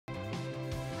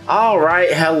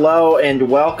Alright, hello and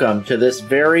welcome to this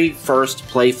very first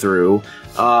playthrough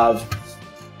of...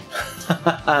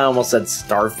 I almost said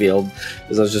Starfield,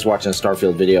 because I was just watching a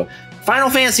Starfield video. Final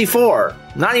Fantasy IV!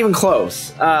 Not even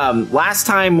close. Last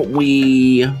time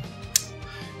we found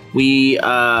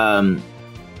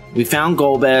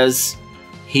Golbez.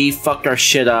 He fucked our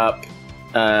shit up.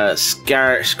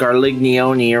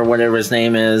 Scarliglione, or whatever his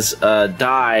name is,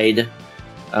 died.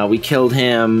 We killed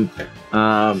him.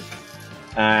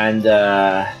 And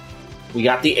we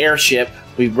got the airship,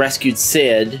 we rescued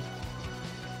Sid,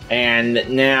 and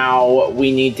now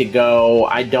we need to go...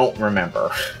 I don't remember.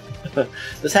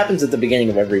 This happens at the beginning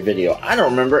of every video. I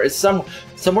don't remember. It's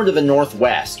somewhere to the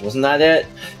northwest. Wasn't that it?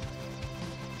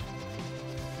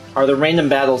 Are there random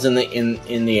battles in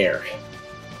the air?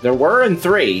 There were in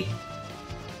 3.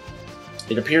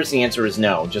 It appears the answer is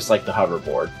no, just like the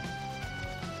hoverboard.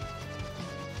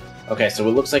 Okay, so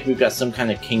it looks like we've got some kind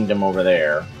of kingdom over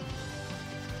there.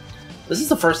 This is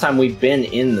the first time we've been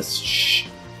in the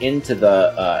into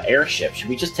the airship. Should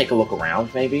we just take a look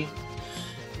around, maybe?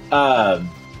 I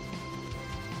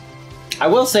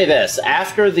will say this.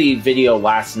 After the video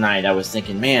last night, I was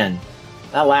thinking, man,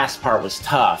 that last part was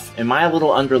tough. Am I a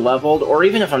little underleveled? Or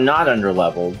even if I'm not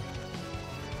underleveled,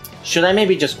 should I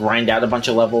maybe just grind out a bunch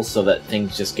of levels so that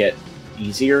things just get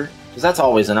easier? Because that's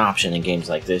always an option in games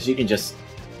like this. You can just...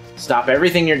 stop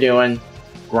everything you're doing,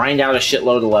 grind out a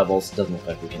shitload of levels. Doesn't look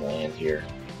like we can land here.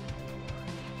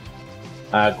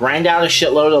 Grind out a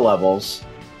shitload of levels,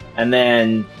 and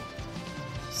then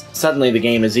suddenly the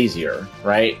game is easier,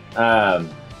 right?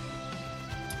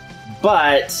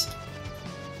 But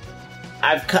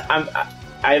I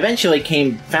eventually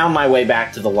found my way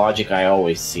back to the logic I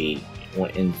always see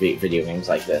in video games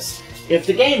like this. If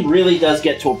the game really does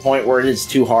get to a point where it is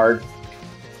too hard,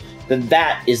 then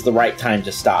that is the right time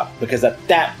to stop, because at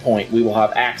that point we will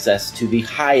have access to the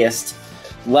highest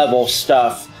level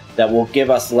stuff that will give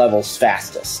us levels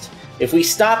fastest. If we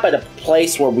stop at a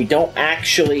place where we don't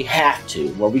actually have to,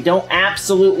 where we don't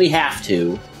absolutely have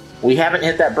to, we haven't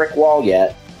hit that brick wall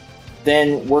yet,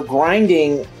 then we're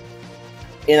grinding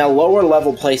in a lower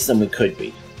level place than we could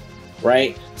be,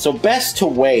 right? So best to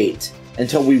wait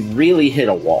until we really hit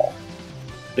a wall,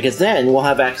 because then we'll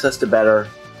have access to better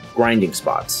grinding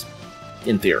spots.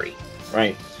 In theory,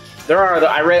 right? There are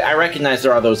I recognize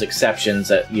there are those exceptions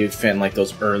that you find, like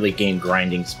those early game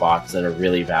grinding spots that are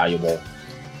really valuable.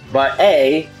 But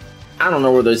A, I don't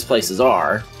know where those places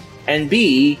are, and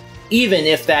B, even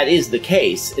if that is the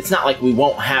case, it's not like we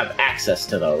won't have access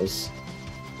to those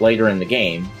later in the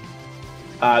game.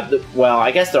 Well, I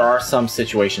guess there are some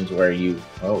situations where you...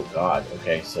 Oh god,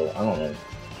 okay, so I don't know.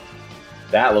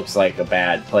 That looks like a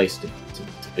bad place to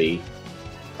be.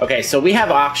 Okay, so we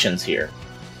have options here.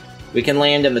 We can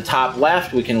land in the top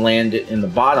left, we can land in the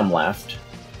bottom left.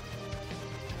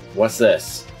 What's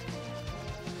this?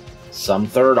 Some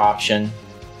third option.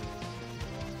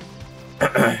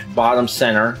 Bottom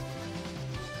center.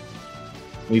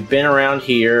 We've been around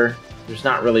here. There's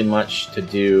not really much to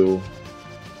do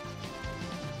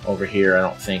over here, I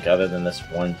don't think, other than this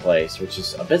one place, which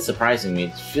is a bit surprising to me.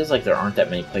 It feels like there aren't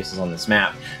that many places on this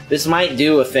map. This might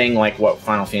do a thing like what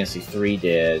Final Fantasy III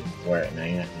did, where... No,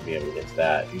 you're not going to be able to get to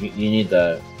that. You need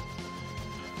the...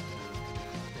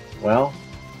 Well,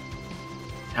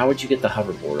 how would you get the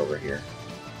hoverboard over here?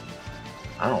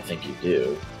 I don't think you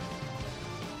do.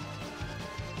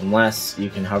 Unless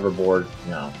you can hoverboard...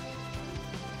 No.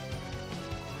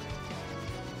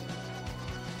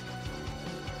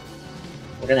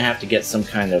 We're gonna have to get some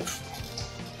kind of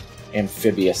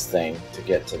amphibious thing to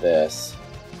get to this.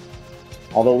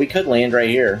 Although we could land right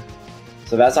here.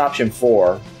 So that's option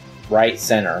 4, right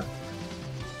center.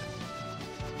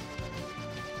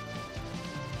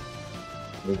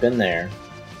 We've been there.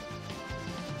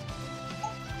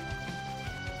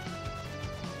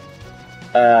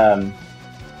 I'll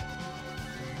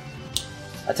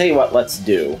tell you what, let's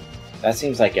do. That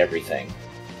seems like everything.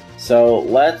 So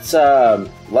let's go.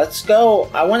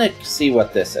 I want to see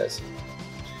what this is.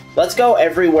 Let's go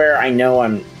everywhere I know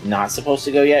I'm not supposed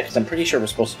to go yet, because I'm pretty sure we're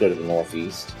supposed to go to the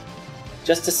northeast,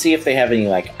 just to see if they have any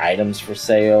like items for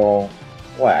sale.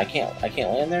 What? I can't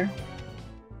land there.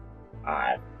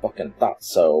 I fucking thought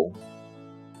so.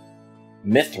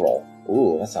 Mithril.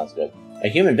 Ooh, that sounds good. A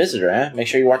human visitor, eh? Make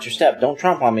sure you watch your step. Don't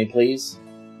tromp on me, please.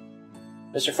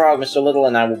 Mr. Frog, Mr. Little,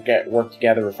 and I will work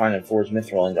together, refine and forge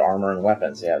mithril into armor and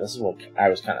weapons. Yeah, this is what I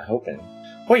was kind of hoping.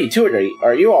 Hoity toity,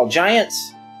 are you all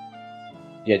giants?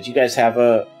 Yeah, do you guys have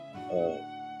a...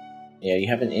 yeah, you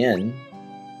have an inn.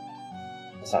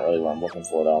 That's not really what I'm looking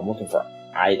for, though. I'm looking for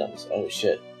items. Oh,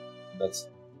 shit. That's...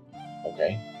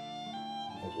 okay.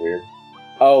 That's weird.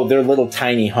 Oh, they're little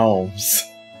tiny homes.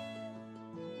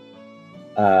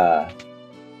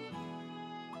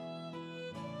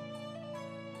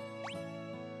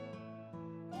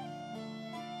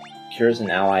 Cures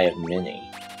an ally of many.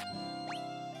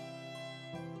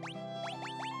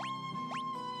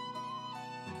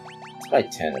 Let's buy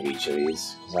 10 of each of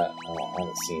these, because I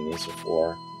haven't seen these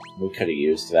before. We could have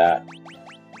used that.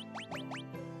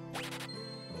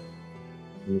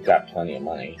 We've got plenty of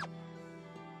money.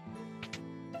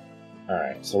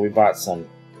 Alright, so we bought some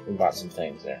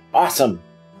things there. Awesome!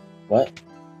 What?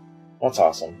 What's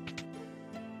awesome?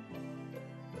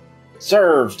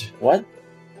 Served! What?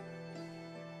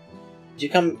 Did you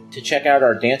come to check out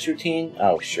our dance routine?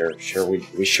 Oh, sure,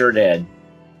 we sure did.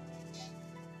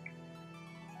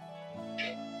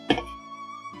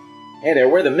 Hey there,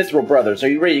 we're the Mithril Brothers. Are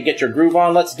you ready to get your groove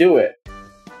on? Let's do it!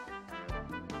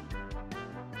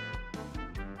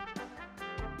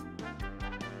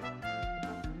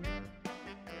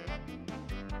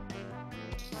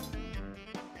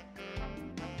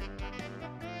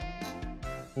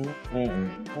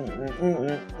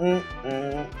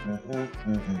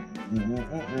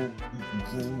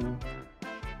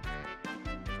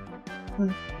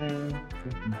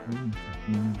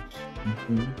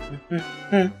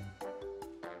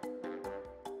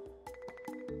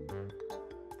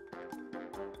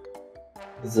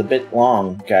 This is a bit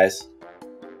long, guys.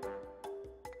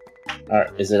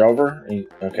 Alright, is it over?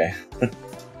 Okay.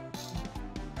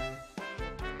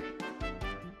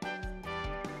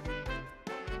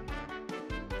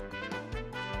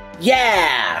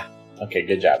 Yeah! Okay,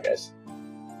 good job, guys.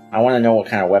 I want to know what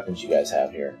kind of weapons you guys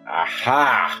have here.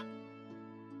 Aha!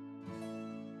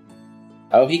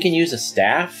 Oh, he can use a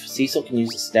staff? Cecil can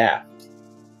use a staff.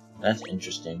 That's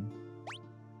interesting.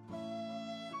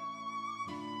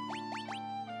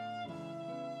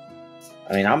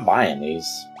 I mean, I'm buying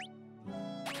these.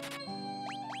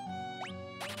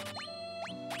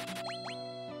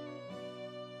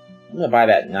 I'm gonna buy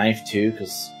that knife too,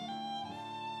 because...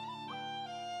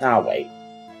 I'll wait.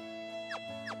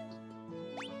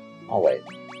 I'll wait.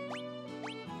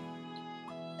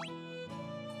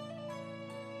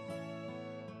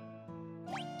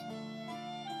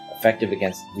 Effective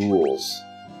against ghouls.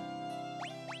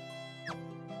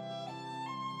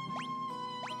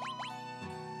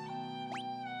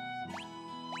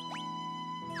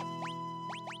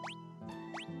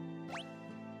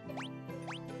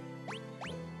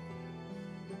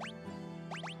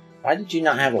 Why did you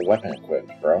not have a weapon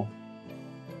equipped, bro?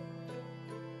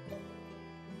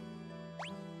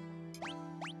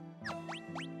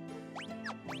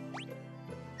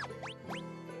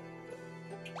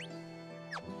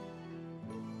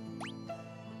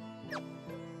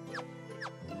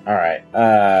 Alright,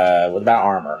 what about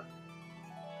armor?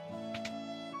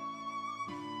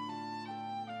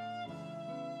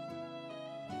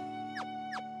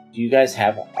 Do you guys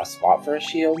have a spot for a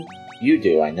shield? You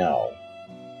do, I know.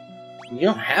 You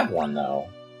don't have one, though.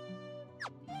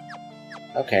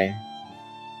 Okay.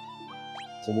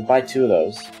 So we'll buy 2 of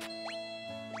those.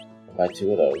 We'll buy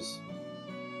 2 of those.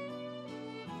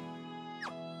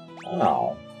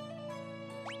 Oh.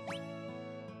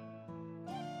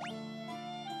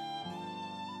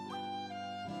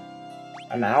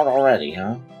 I'm out already,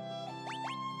 huh?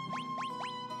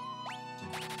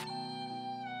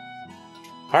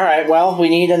 Alright, well, we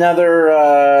need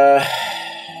another,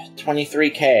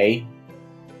 23k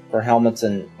for helmets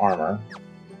and armor.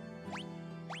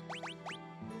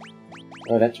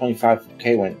 Oh, that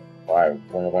 25k went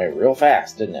away real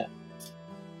fast, didn't it?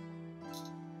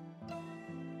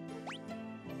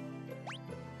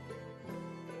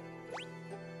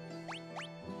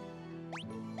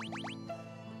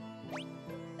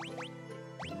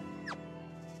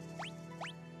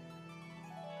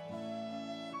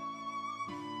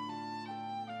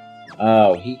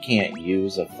 Oh, he can't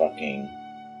use a fucking...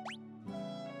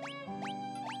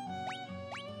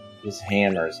 His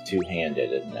hammer is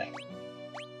two-handed, isn't it?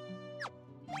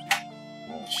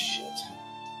 Oh, shit.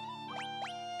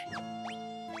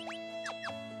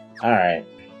 Alright.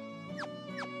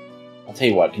 I'll tell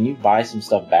you what, can you buy some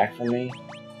stuff back from me?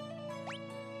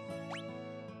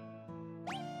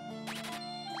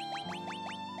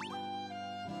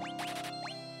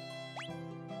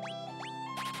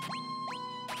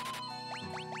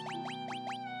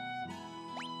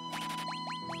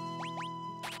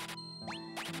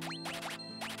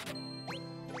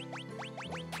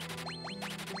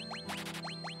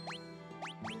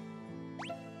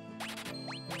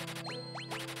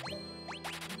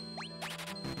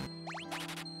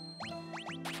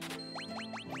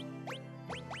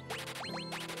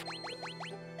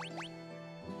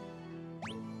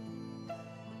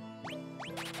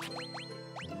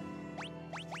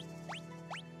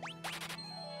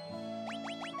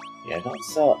 Yeah, don't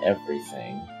sell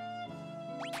everything.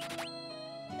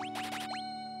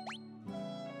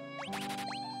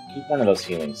 Keep one of those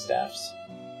healing staffs.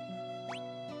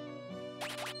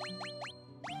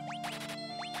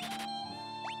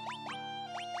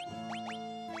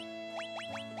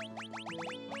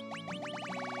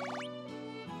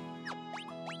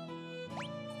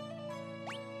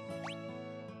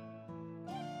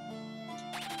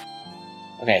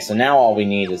 Okay, so now all we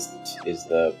need is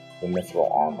the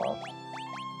mithril armor.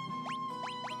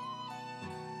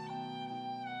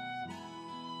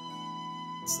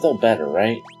 It's still better,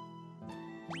 right?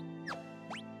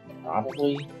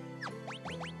 Probably.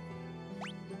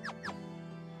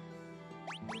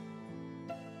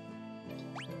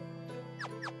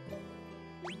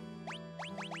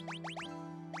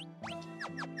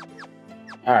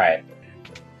 Alright.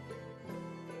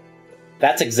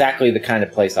 That's exactly the kind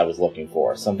of place I was looking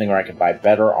for. Something where I could buy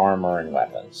better armor and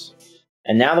weapons.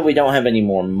 And now that we don't have any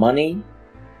more money,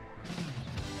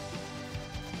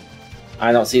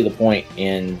 I don't see the point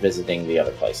in visiting the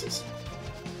other places.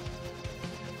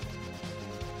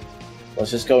 Let's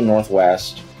just go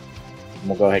northwest, and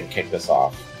we'll go ahead and kick this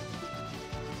off.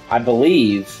 I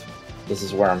believe this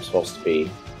is where I'm supposed to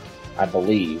be. I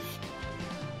believe.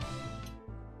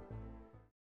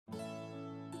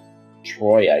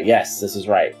 Troia. Yes, this is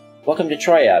right. Welcome to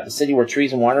Troia, the city where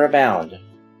trees and water abound.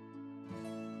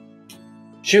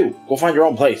 Shoo! Go find your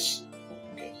own place.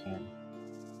 Okay, sorry.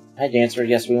 Hi, Dancer.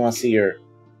 Yes, we want to see your...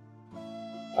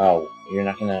 Oh, you're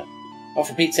not gonna... Oh,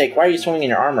 for Pete's sake, why are you swimming in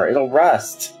your armor? It'll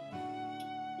rust!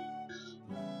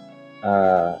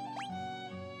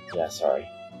 Yeah, sorry.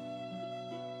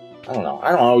 I don't know.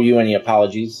 I don't owe you any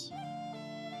apologies.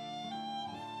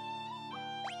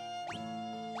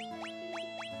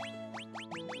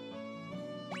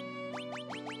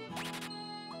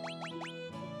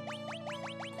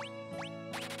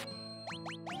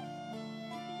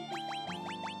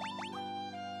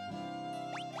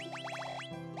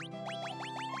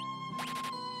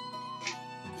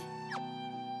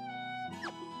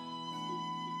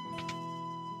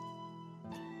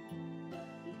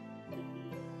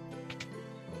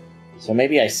 So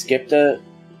maybe I skipped a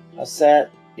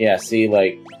set? Yeah, see,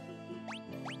 like...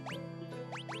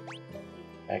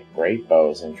 That great bow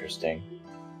is interesting.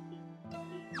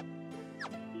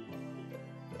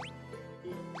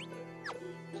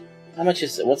 How much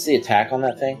is... What's the attack on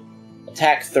that thing?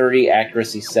 Attack 30,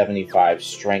 accuracy 75,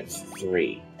 strength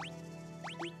 3.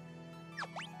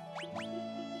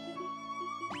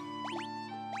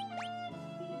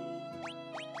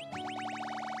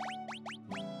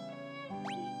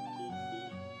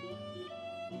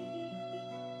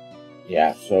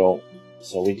 Yeah, so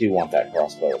we do want that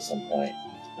crossbow at some point.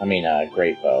 I mean,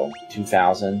 great bow.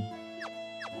 2,000.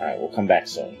 Alright, we'll come back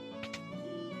soon.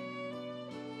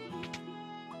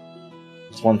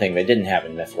 It's one thing they didn't have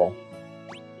in Mithril.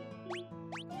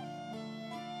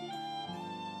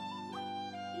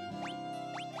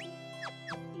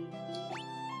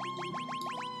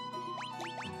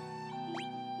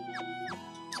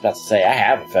 I was about to say, I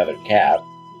have a feathered cap.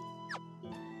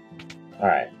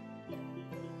 Alright.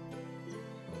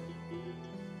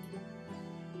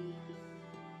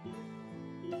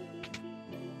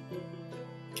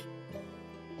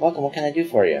 Welcome, what can I do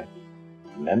for you?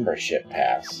 Membership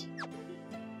pass.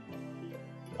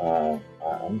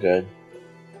 I'm good.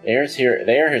 The air's here.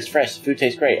 The air here is fresh. The food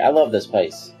tastes great. I love this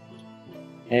place.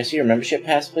 Can I see your membership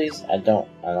pass, please? I don't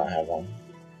have one.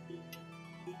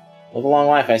 Live a long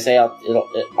life. I say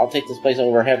I'll take this place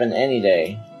over heaven any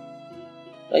day.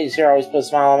 Ladies here always put a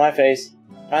smile on my face.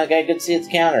 Finally got good to see at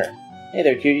the counter. Hey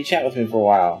there, cutie. Chat with me for a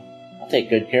while. I'll take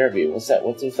good care of you. What's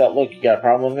with that look? You got a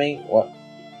problem with me? What?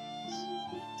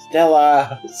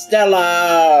 Stella!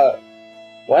 Stella!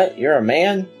 What? You're a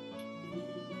man?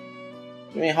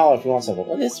 Give me a holler if you want something.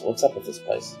 What's up with this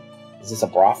place? Is this a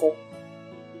brothel?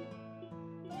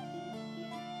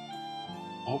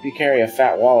 I hope you carry a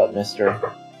fat wallet, mister.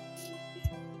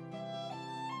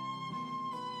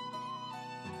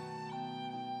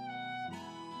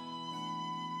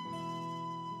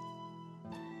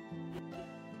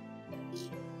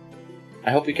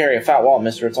 I hope you carry a fat wallet,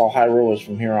 mister. It's all high rollers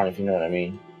from here on, if you know what I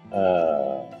mean.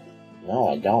 No,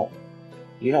 I don't.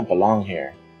 You don't belong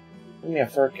here. Give me a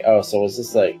fur... Oh, so is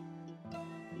this like...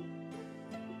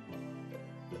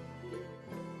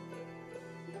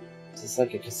 Is this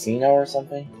like a casino or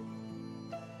something?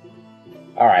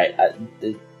 Alright,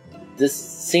 this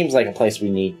seems like a place we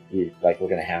need... Like, we're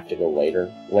gonna have to go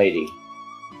later. Lady.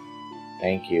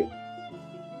 Thank you.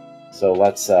 So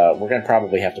let's, we're gonna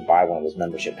probably have to buy one of those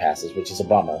membership passes, which is a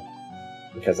bummer.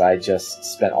 Because I just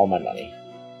spent all my money.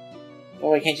 Oh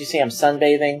wait, can't you see I'm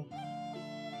sunbathing?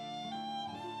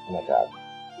 Oh my god.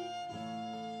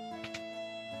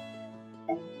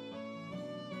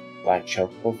 Black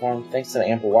chocobo farm? Thanks to the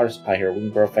ample water supply here, we can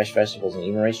grow fresh vegetables and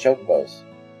even raise chocobos.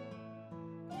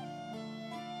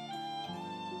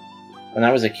 When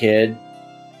I was a kid,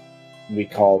 we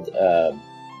called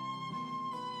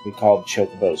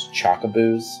chocobos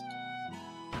chocoboos.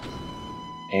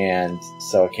 And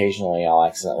so occasionally I'll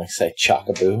accidentally say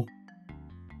chockaboo,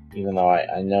 even though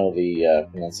I know the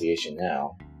pronunciation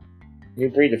now. New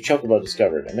breed of chocobo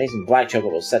discovered. Amazing black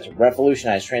chocobo set to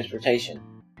revolutionize transportation.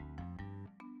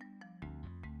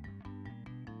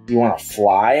 You want to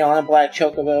fly on a black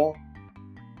chocobo?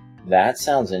 That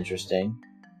sounds interesting.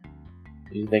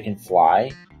 They can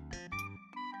fly?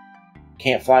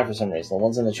 Can't fly for some reason. The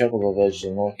ones in the chocobo village to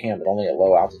the north can, but only at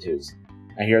low altitudes.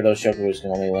 I hear those chocobos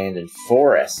can only land in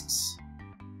forests.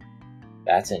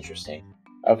 That's interesting.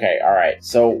 Okay, alright.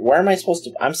 So, where am I supposed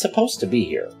to... I'm supposed to be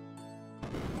here.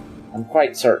 I'm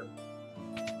quite certain.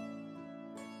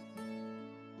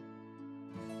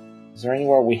 Is there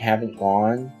anywhere we haven't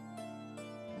gone?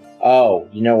 Oh,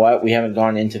 you know what? We haven't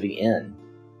gone into the inn.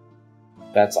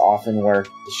 That's often where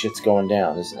the shit's going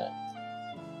down, isn't it?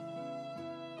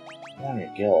 On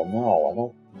your guild. No, I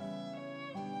don't...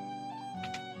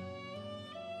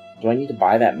 Do I need to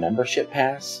buy that membership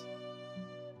pass?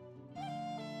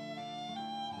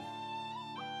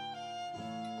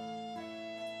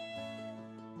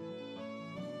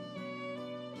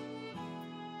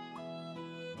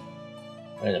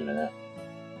 Wait a minute.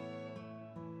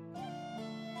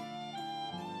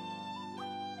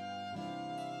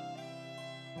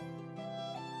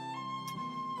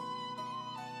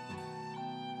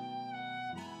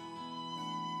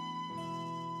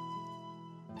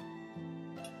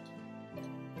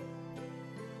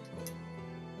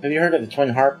 Have you heard of the twin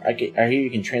harp? I hear you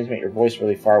can transmit your voice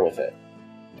really far with it.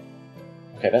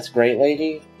 Okay, that's great,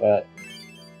 lady, but...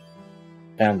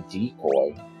 Found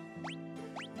decoy.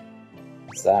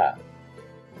 What's that?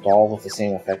 Doll with the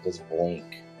same effect as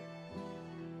Blink.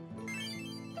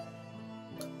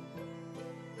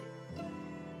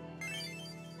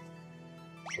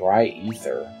 Dry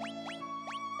ether.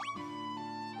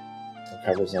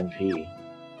 Recovers MP.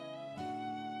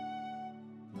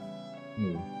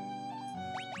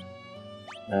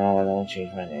 No, I don't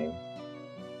change my name.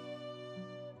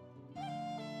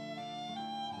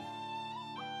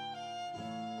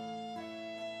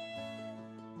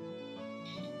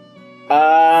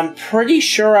 I'm pretty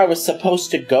sure I was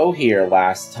supposed to go here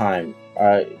last time.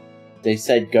 They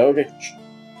said go to...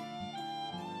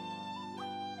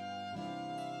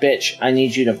 Bitch, I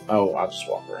need you to... Oh, I'll just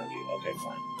walk around you. Okay,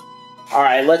 fine.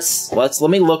 Alright,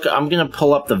 let me look... I'm gonna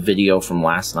pull up the video from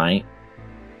last night.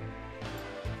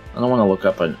 I don't want to look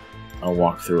up a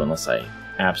walkthrough unless I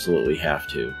absolutely have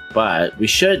to. But we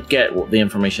should get the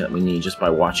information that we need just by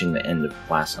watching the end of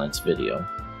last night's video.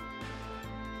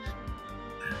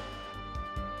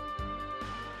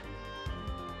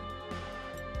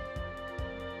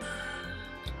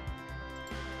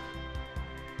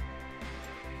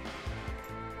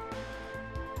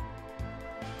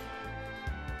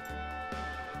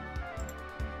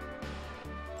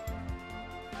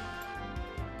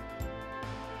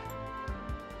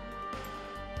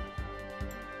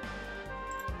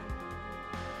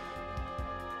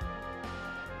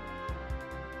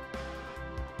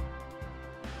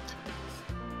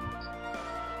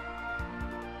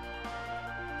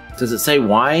 Does it say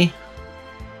why?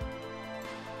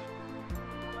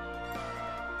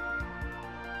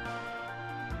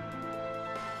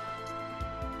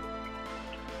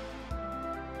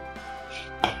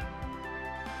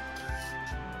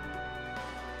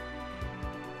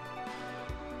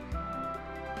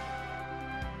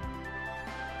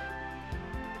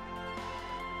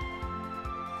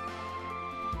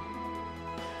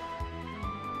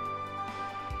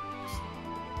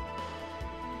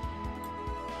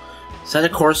 Set a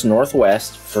course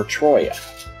northwest for Troia.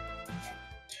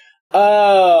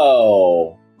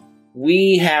 Oh!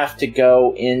 We have to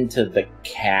go into the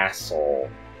castle.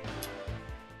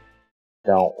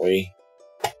 Don't we?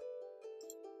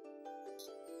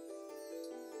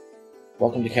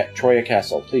 Welcome to Troia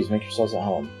Castle. Please make yourselves at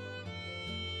home.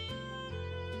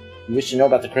 You wish to know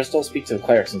about the crystal? Speak to the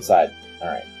clerics inside.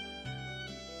 Alright.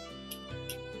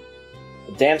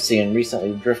 The Damsian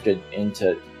recently drifted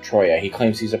into Troia. He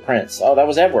claims he's a prince. Oh, that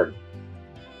was Edward.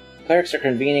 Clerics are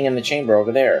convening in the chamber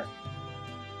over there.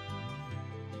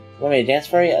 You want me to dance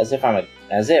for you? As if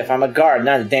I'm a guard,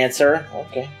 not a dancer.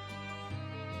 Okay.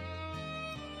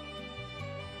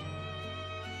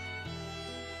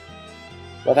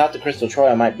 Without the crystal,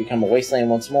 Troia might become a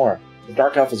wasteland once more. The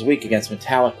Dark Elf is weak against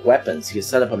metallic weapons. He has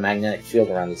set up a magnetic field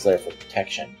around his lair for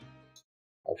protection.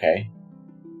 Okay.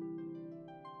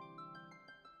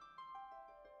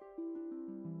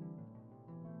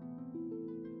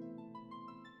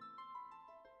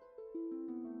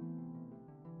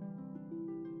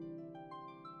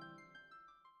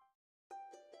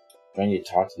 Do I need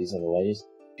to talk to these other ladies?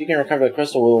 If you can recover the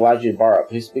crystal, we'll allow you to borrow it.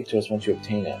 Please speak to us once you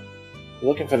obtain it. If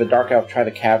you're looking for the Dark Elf, try the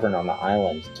cavern on the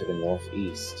island to the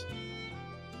northeast.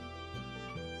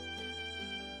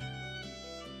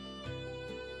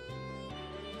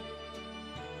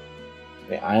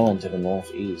 The island to the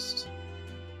northeast.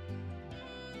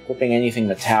 Equipping anything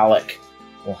metallic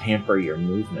will hamper your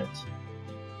movement.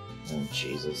 Oh,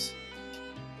 Jesus.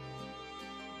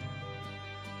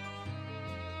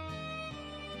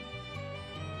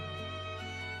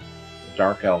 The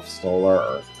Dark Elf stole our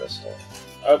Earth Crystal.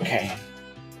 Okay.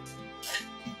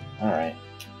 Alright.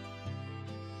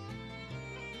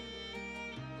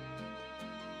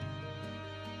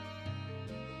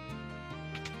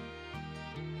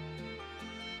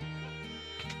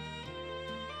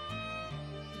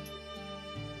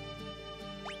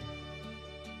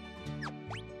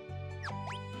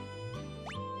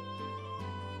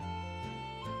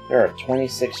 There are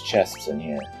 26 chests in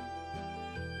here.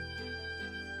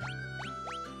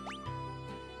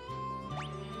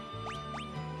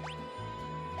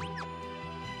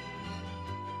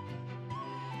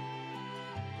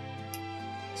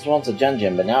 This one's a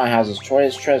dungeon, but now it houses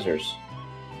Troia's treasures.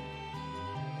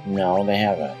 No, they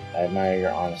haven't. I admire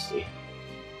your honesty.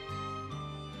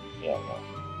 Yeah, no.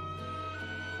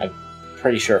 I'm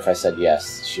pretty sure if I said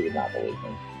yes, she would not believe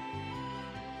me.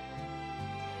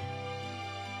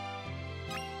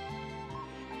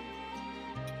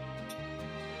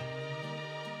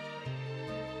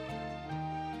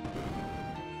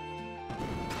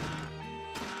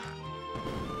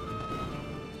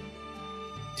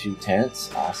 Two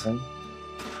tents, awesome.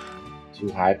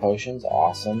 2 high potions,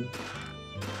 awesome.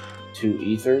 2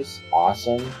 ethers,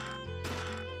 awesome.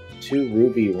 2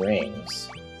 ruby rings.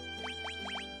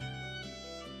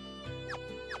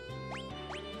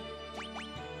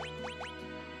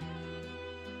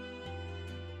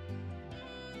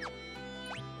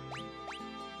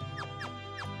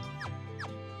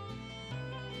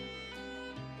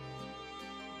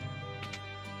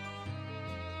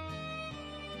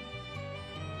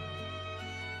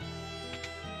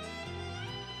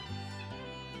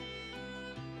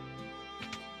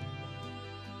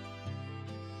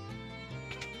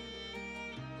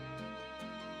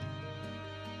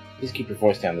 Please keep your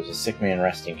voice down. There's a sick man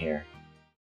resting here.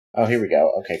 Oh, here we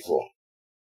go. Okay, cool.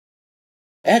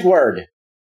 Edward!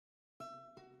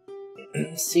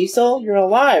 Cecil, you're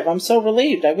alive. I'm so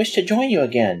relieved. I wish to join you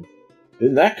again.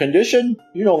 In that condition,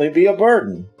 you'd only be a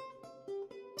burden.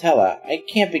 Tella, I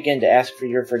can't begin to ask for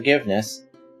your forgiveness.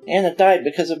 Anna died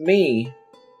because of me.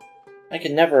 I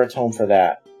can never atone for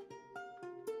that.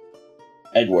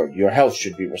 Edward, your health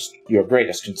should be your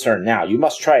greatest concern now. You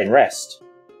must try and rest.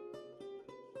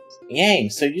 Yang,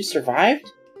 so you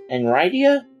survived? And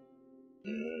Rydia?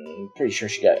 Pretty sure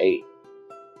she got 8.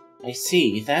 I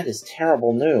see, that is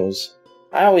terrible news.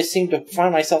 I always seem to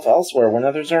find myself elsewhere when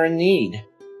others are in need.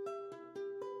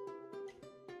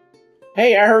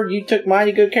 Hey, I heard you took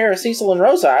mighty good care of Cecil and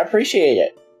Rosa. I appreciate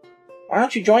it. Why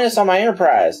don't you join us on my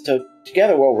enterprise?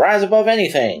 Together we'll rise above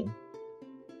anything.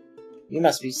 You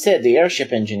must be Sid, the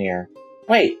airship engineer.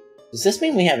 Wait, does this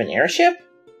mean we have an airship?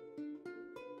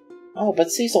 Oh,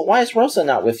 but Cecil, why is Rosa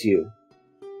not with you?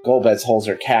 Golbez holds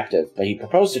her captive, but he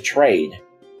proposed a trade.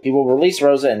 He will release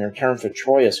Rosa in return for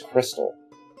Troia's crystal.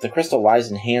 The crystal lies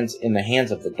in the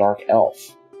hands of the Dark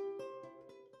Elf.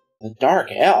 The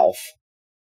Dark Elf?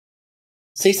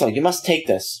 Cecil, you must take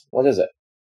this. What is it?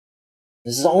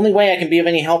 This is the only way I can be of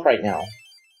any help right now.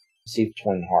 Receive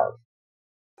Twin Harp.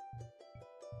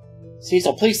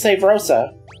 Cecil, please save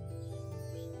Rosa.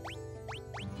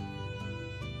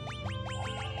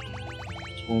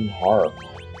 Twin Harp.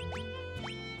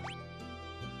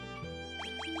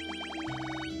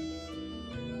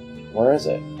 Where is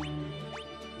it?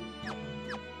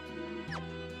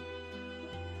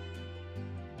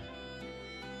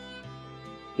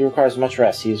 He requires much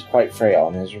rest. He is quite frail,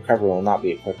 and his recovery will not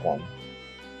be a quick one.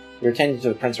 You're attending to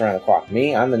the prince around the clock.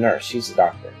 Me? I'm the nurse. She's the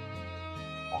doctor.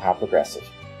 Oh, how progressive.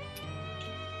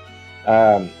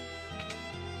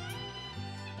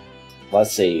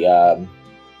 Let's see,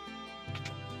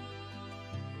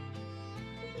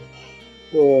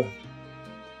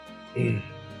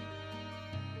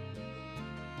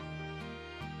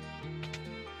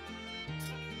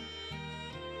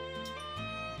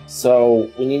 So,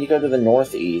 we need to go to the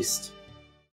northeast.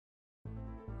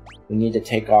 We need to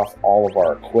take off all of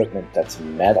our equipment that's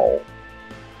metal,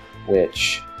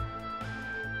 which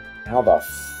How the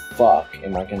fuck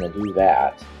am I gonna do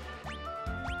that?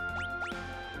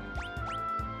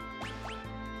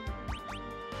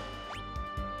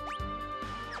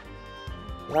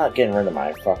 I'm not getting rid of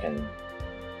my fucking...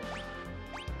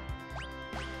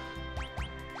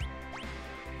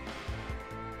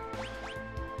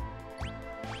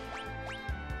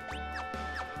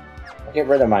 I'll get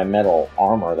rid of my metal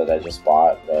armor that I just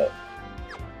bought, but...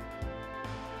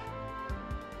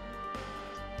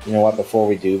 You know what, before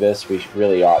we do this, we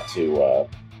really ought to,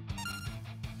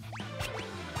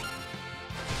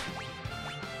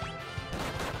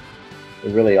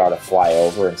 we really ought to fly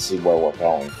over and see where we're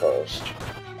going first.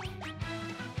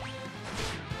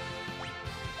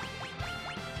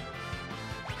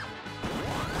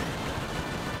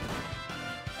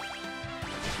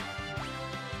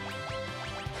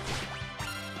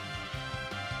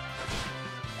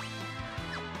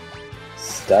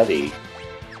 Study.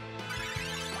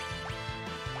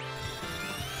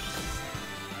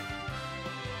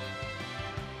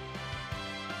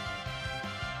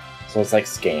 So it's like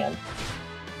scan.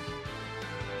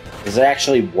 Does it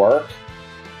actually work?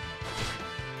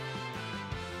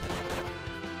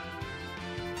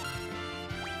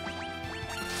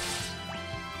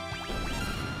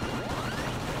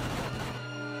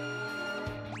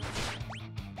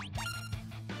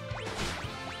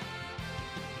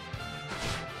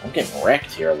 I'm getting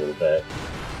wrecked here a little bit.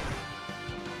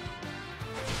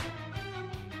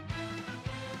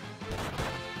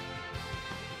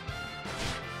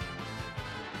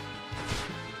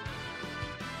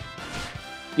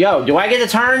 Yo, do I get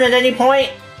a turn at any point?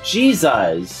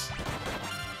 Jesus!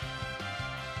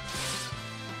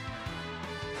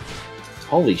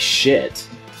 Holy shit.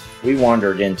 We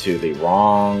wandered into the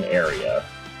wrong area.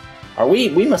 Are we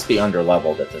must be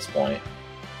under-leveled at this point.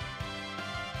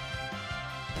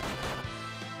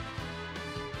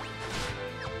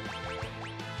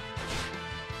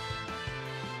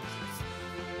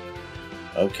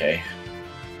 Okay.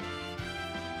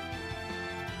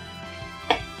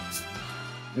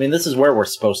 I mean, this is where we're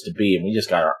supposed to be, and we just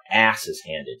got our asses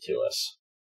handed to us.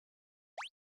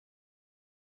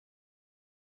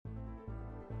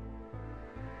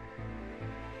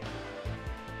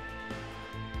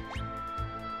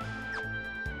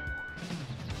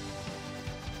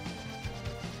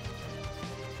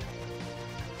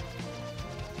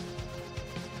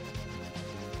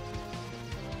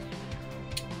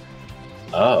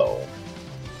 Oh.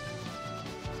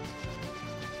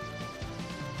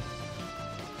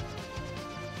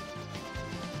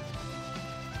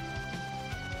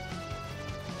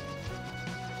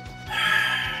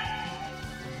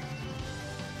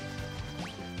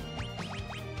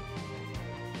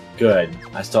 Good.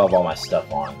 I still have all my stuff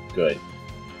on. Good.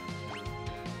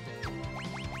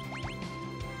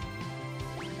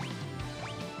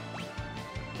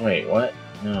 Wait, what?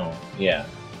 No. Yeah.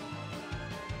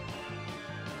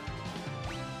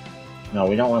 No,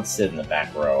 we don't want to sit in the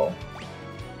back row.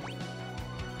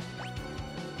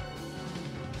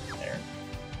 There.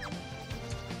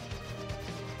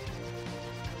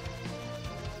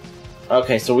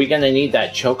 Okay, so we're gonna need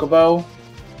that chocobo?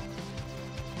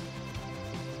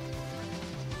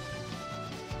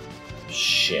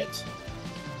 Shit.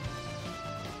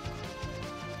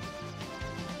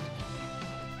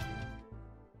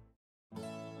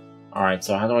 Alright,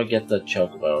 so how do I get the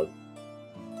chocobo?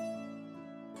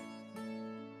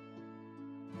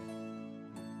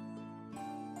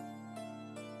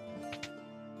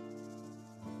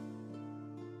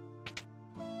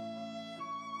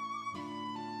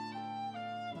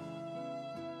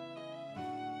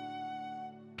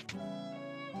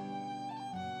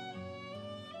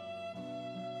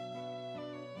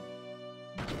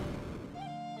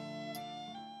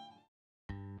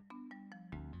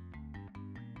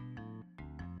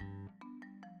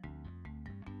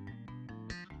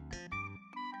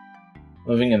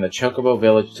 Moving in the Chocobo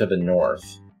Village to the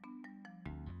north.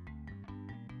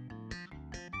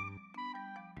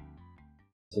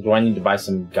 So do I need to buy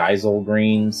some Geisel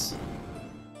greens?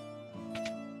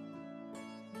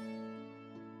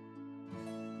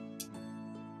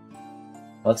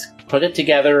 Let's put it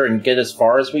together and get as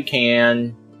far as we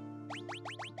can.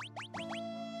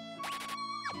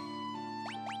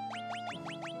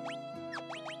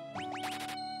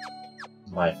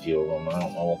 Buy a few of them. I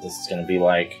don't know what this is going to be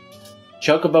like.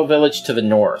 Chocobo Village to the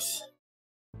north.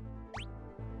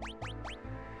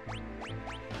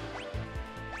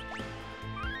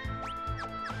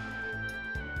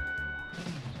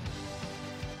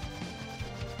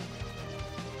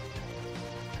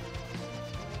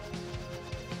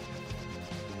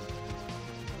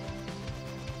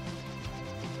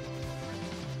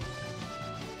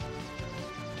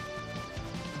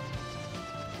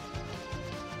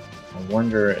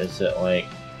 wonder, is it like...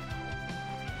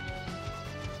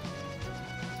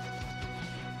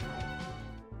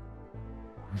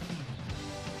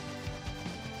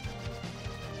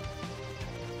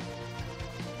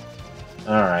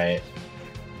 Alright.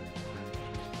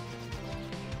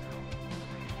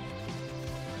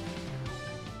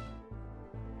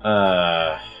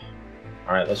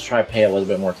 Alright, let's try to pay a little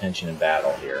bit more attention in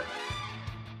battle here.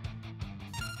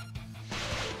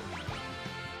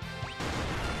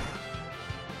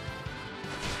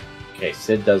 Okay,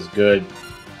 Sid does good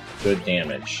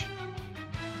damage.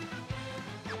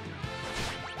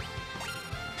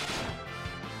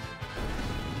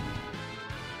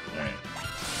 Alright.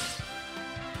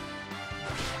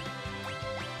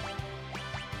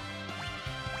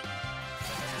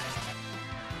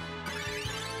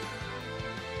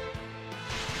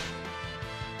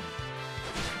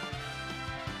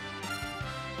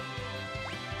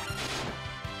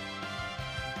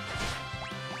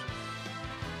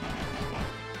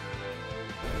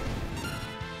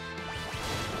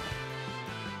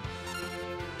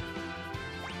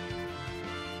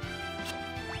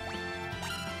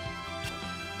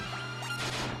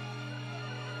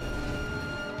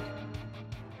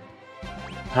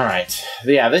 Alright,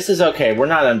 yeah, this is okay. We're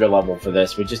not under level for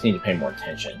this. We just need to pay more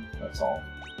attention. That's all.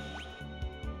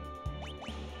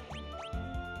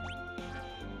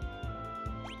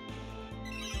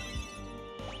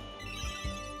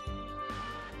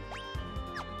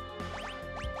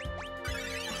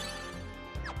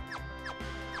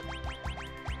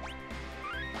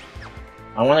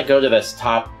 I want to go to this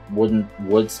top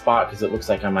wood spot because it looks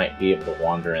like I might be able to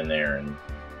wander in there and...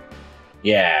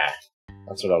 Yeah,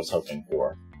 that's what I was hoping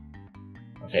for.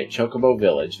 Okay, Chocobo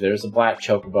Village. There's a black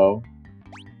Chocobo.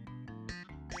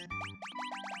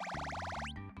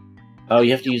 Oh,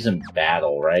 you have to use in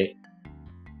battle, right?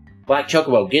 Black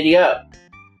Chocobo, giddy up!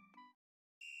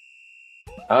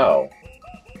 Oh.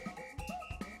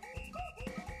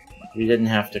 You didn't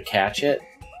have to catch it?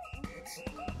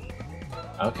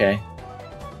 Okay.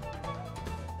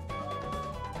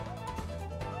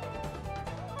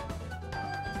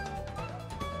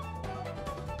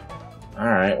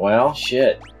 Alright, well,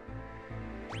 shit.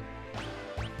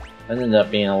 That ended up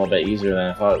being a little bit easier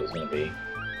than I thought it was going to be.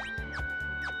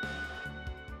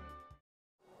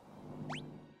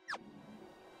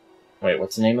 Wait,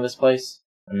 what's the name of this place?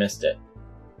 I missed it.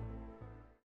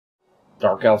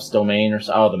 Dark Elf's Domain or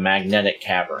so? Oh, the Magnetic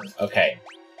Cavern. Okay.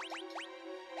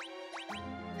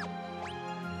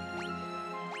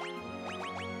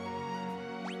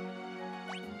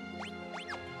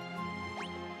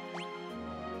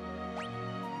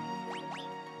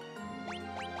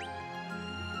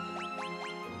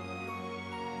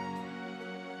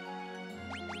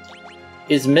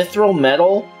 Is mithril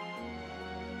metal?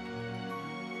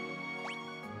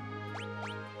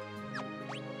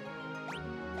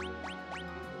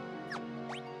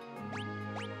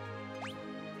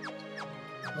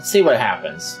 Let's see what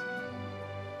happens.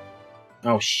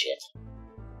 Oh, shit.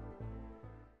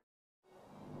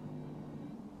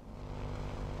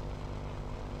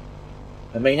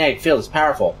 The magnetic field is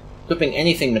powerful. Equipping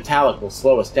anything metallic will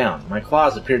slow us down. My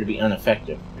claws appear to be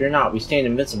ineffective. Fear not, we stand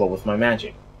invincible with my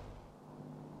magic.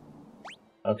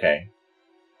 Okay.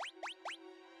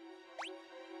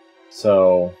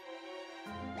 So...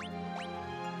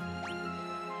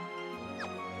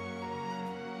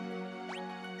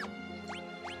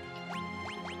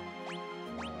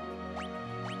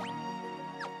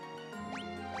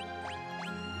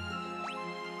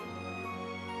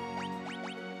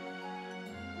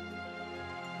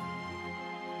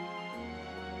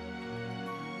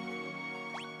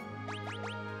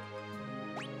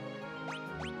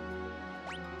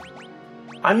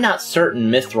 I'm not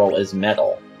certain mithril is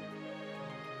metal.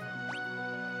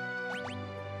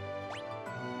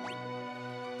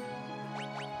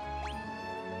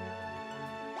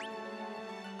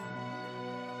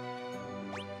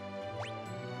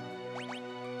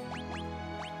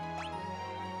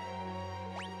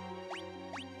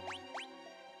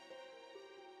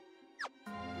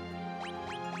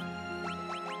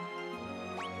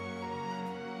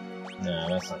 No,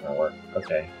 that's not gonna work.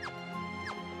 Okay.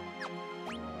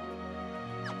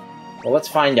 Well, let's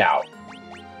find out.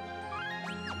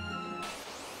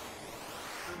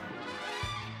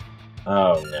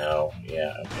 Oh, no.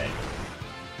 Yeah, okay.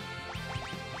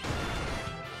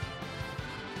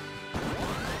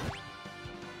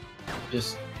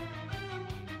 Just...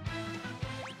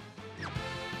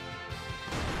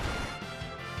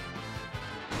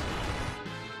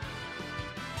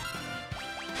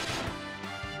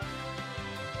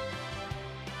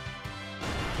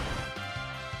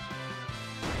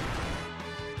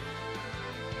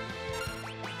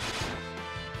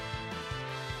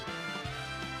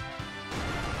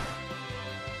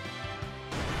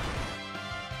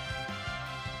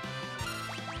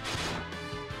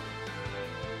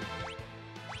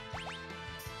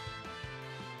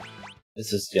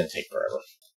 This is gonna take forever.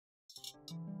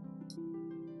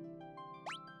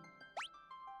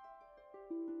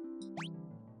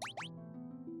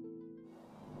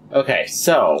 Okay,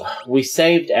 so we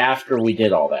saved after we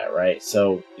did all that, right?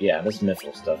 So, yeah, this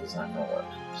mithril stuff is not gonna work.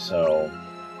 So...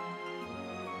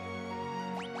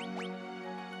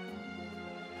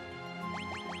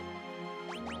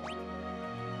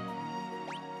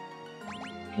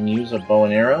 can you use a bow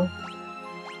and arrow?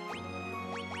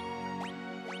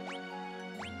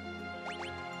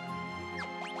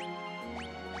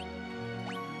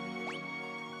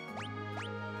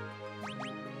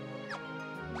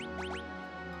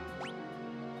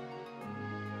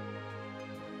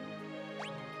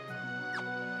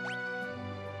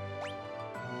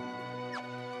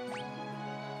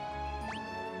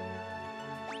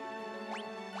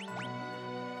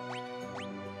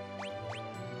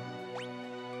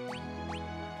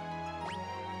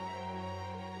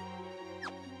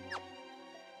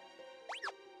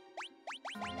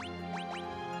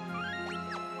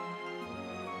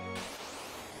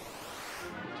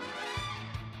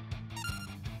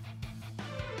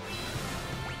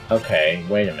 Okay,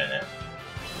 wait a minute.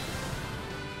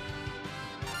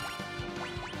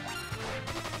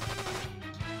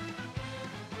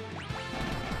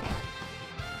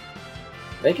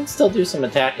 They can still do some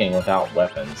attacking without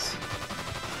weapons.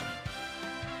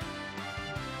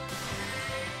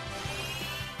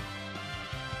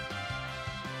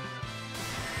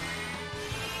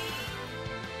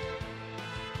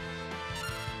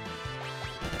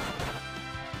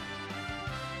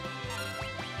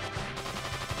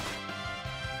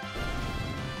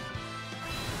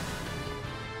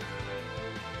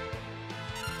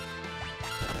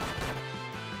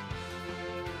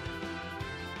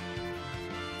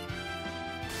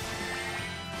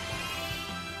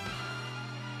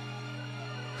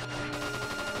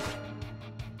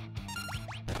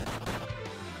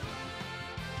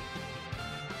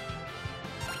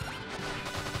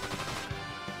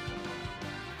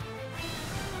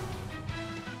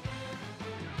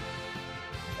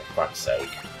 For fuck's sake.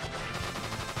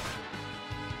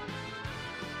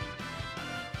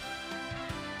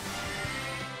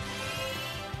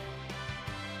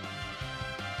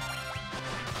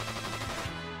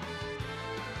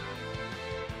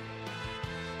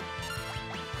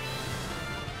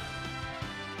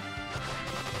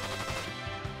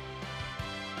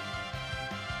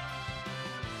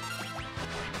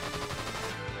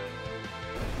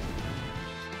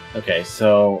 Okay,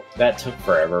 so that took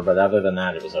forever, but other than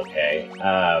that, it was okay.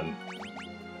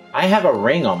 I have a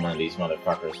ring on one of these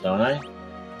motherfuckers, don't I?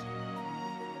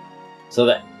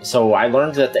 So I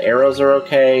learned that the arrows are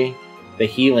okay, the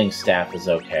healing staff is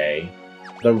okay,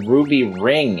 the ruby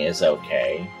ring is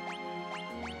okay.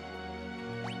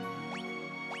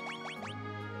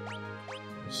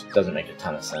 Which doesn't make a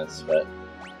ton of sense, but...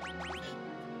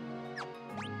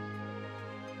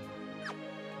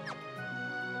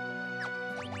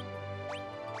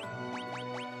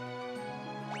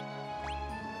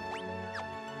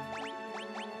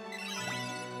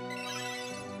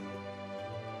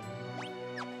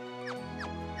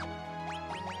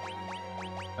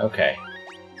 okay.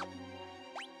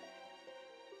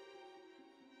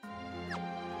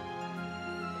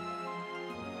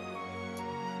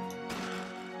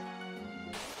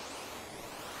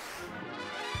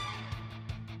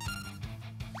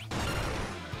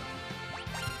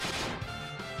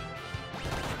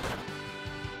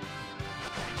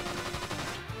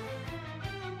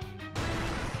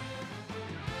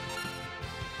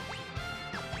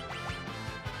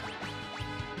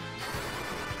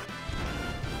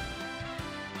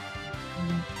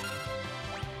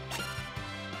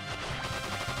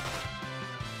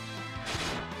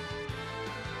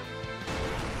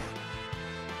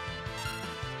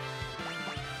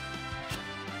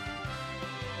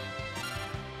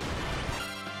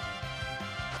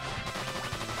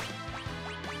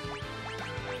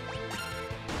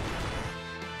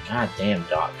 God damn,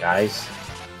 Doc, guys.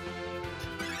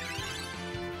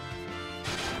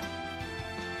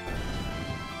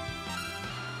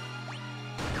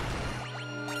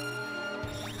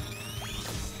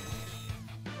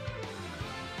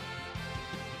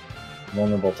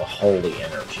 Vulnerable to holy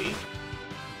energy.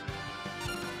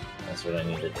 That's what I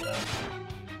needed to know.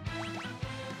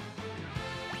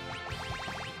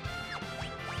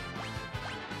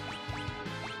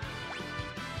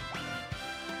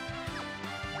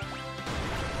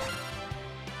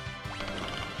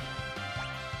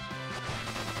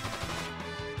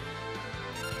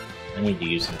 I need to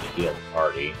use him to heal the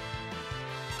party.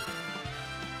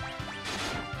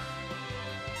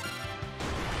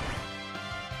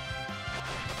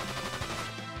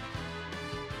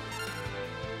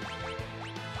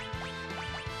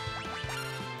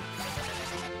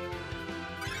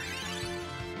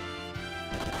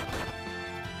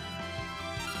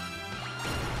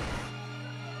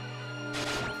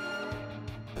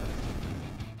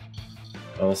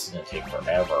 Oh, this is gonna take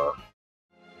forever.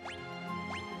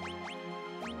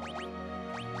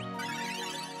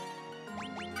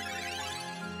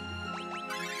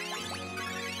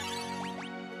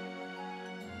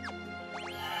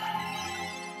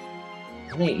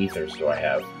 How many ethers do I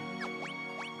have?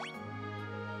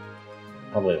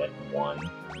 Probably like one.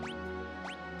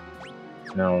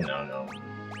 No.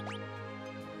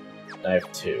 I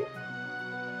have two.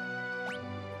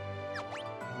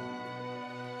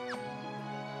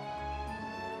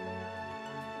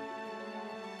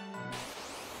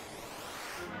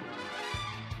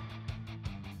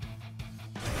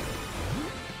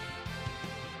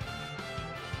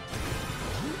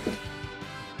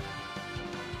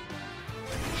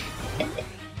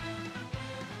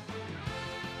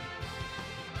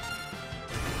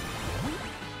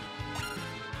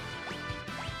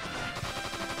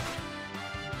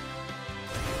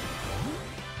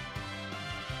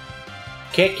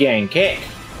 Kick, Yang, kick!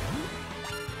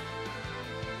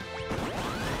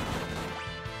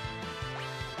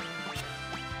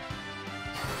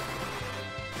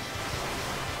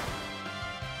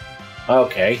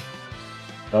 Okay.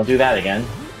 Don't do that again.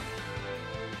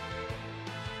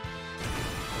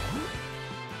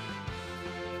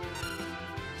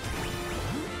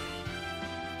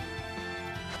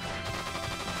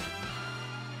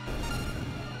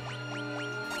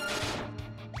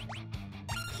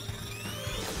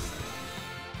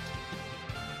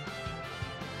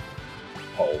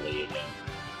 Holy again.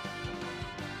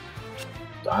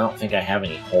 I don't think I have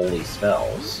any holy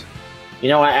spells. You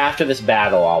know what? After this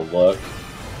battle, I'll look.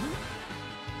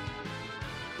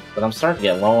 But I'm starting to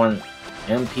get low on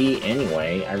MP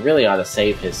anyway. I really ought to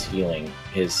save his healing,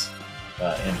 his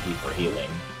MP for healing.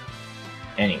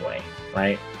 Anyway,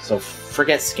 right? So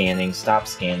forget scanning, stop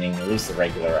scanning, at least the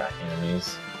regular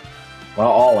enemies.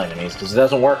 Well, all enemies, because it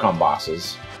doesn't work on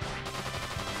bosses.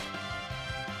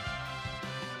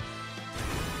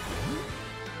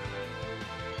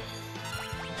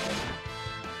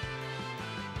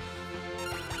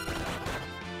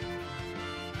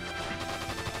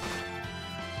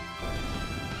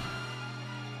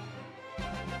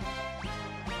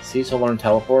 See, so learn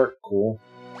teleport? Cool.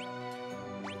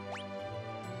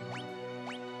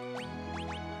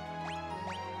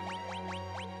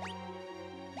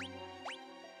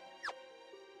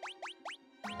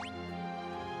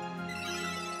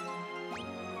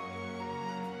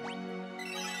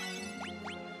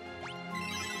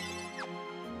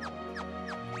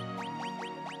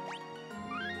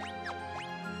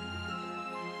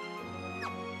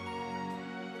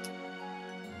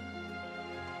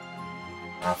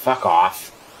 Oh, fuck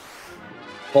off.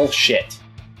 Bullshit.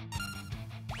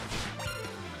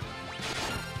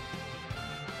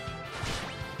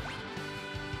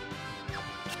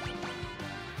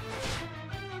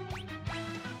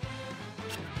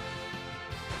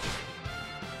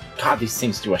 God, these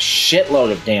things do a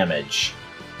shitload of damage.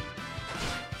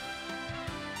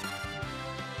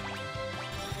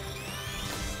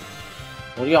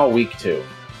 What are y'all weak to?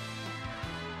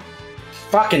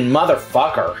 Fucking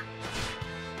motherfucker.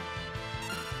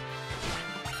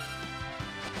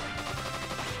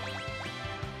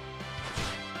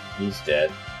 He's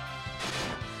dead.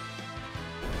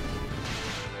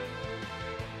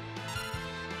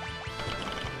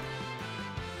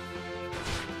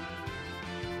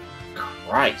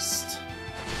 Christ.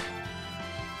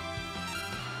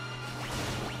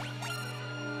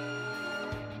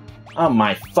 Oh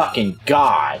my fucking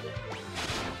god.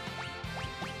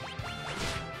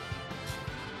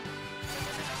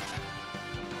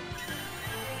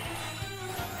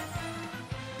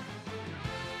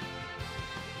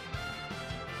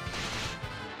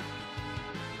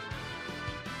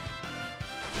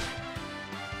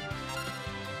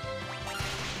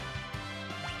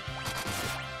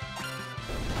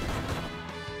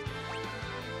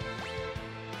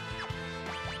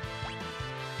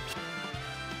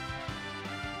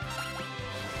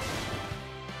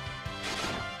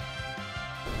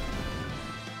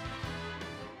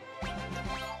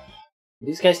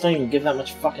 These guys don't even give that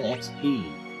much fucking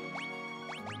XP.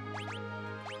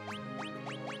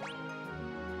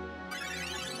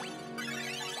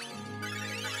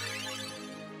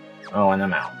 Oh, and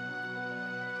I'm out.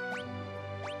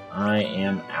 I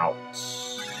am out.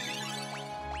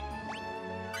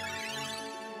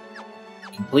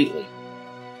 Completely.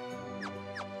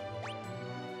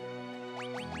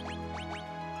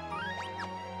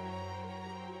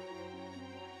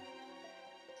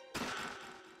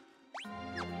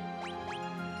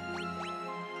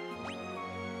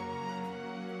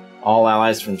 All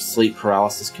allies from sleep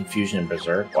paralysis, confusion, and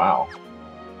berserk. Wow.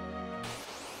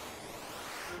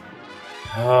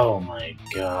 Oh my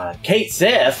god. Kate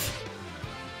Sith?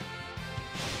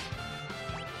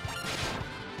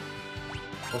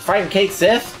 We're fighting Kate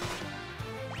Sith?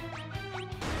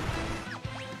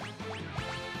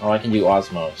 Oh, I can do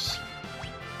Osmos.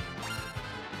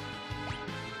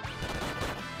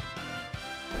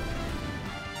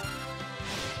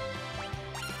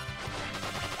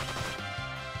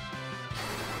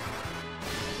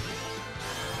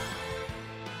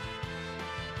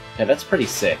 Yeah, that's pretty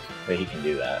sick that he can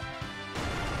do that.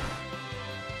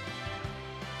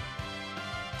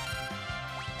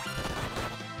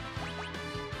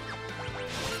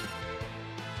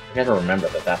 I gotta remember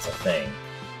that that's a thing.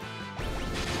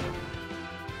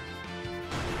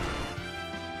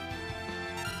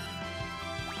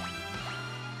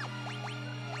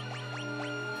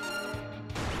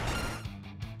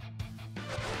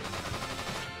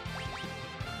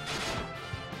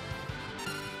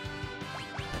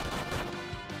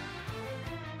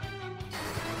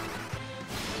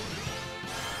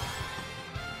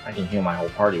 I can heal my whole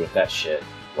party with that shit.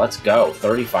 Let's go.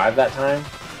 35 that time?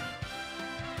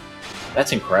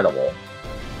 That's incredible.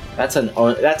 That's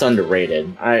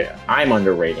underrated. I'm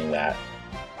underrating that.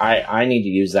 I need to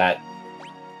use that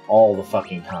all the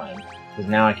fucking time. Because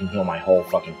now I can heal my whole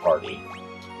fucking party.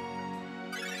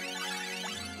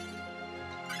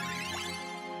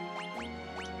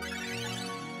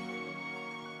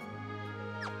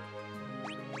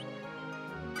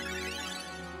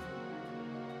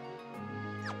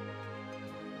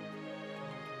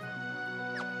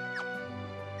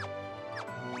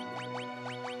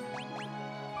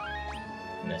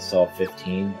 And I still have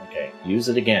 15. Okay, use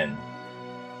it again.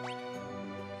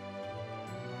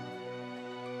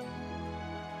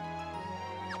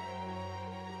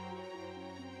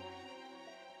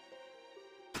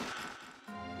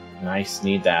 Nice,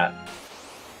 need that.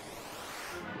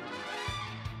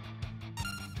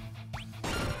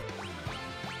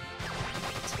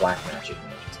 It's black magic,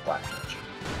 Nick. It's black magic.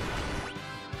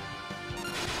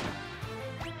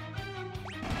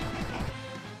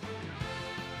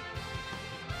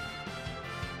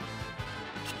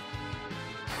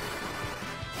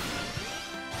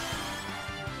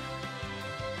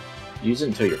 Use it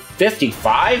until you're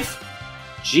 55?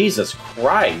 Jesus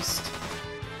Christ.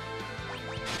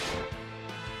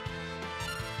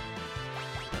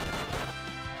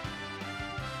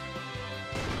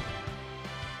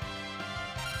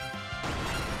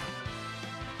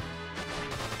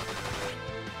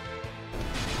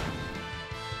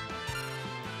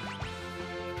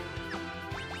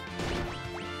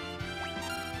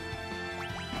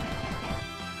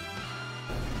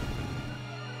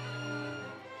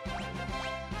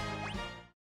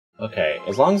 Okay,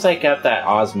 as long as I got that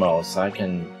Osmos, I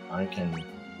can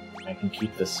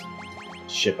keep this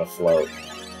ship afloat.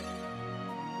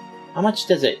 How much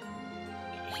does it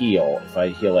heal if I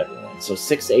heal everyone? So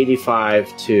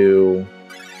 685 to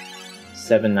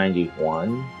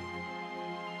 791.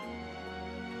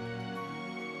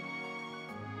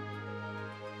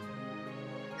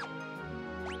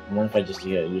 And what if I just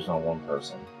use on one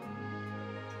person?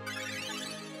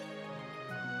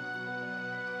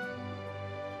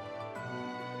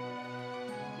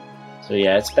 So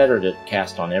yeah, it's better to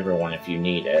cast on everyone if you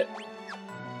need it.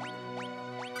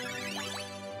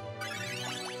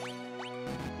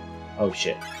 Oh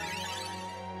shit.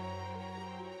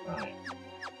 Alright.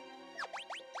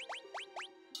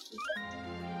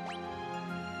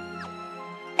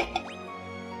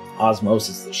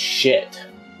 Osmosis is the shit.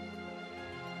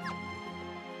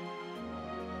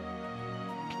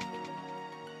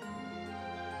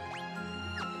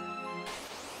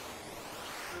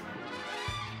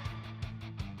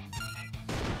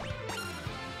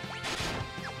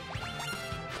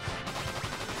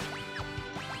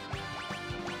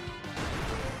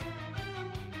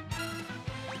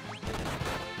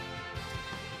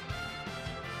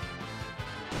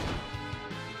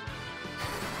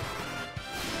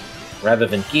 Rather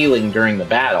than healing during the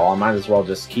battle, I might as well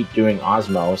just keep doing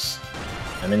Osmos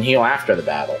and then heal after the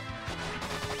battle.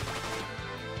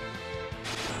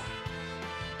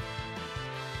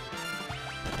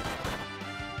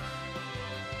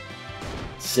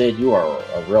 Sid, you are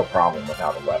a real problem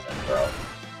without a weapon, bro.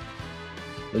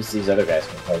 At least these other guys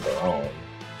can hold their own.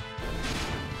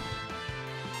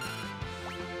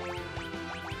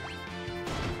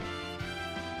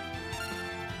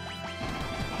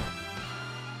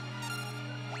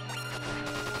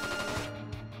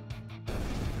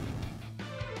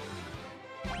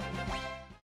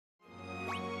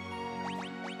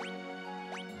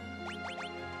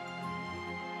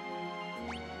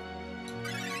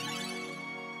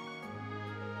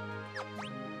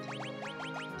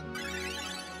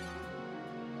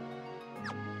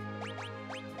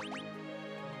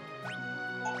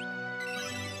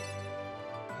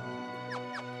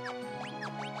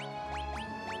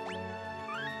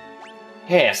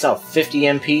 Hey, I still have 50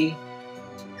 MP.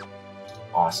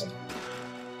 Awesome.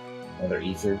 Another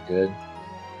ether, good.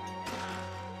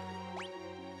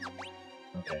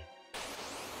 Okay.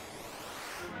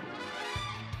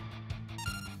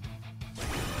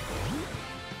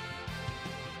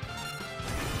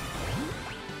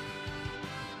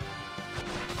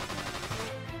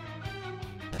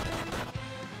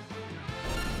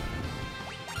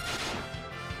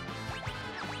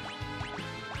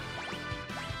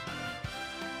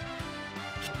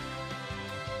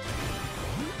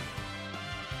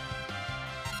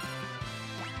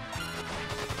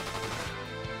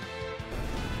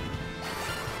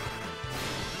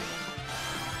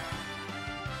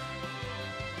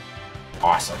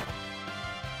 Awesome.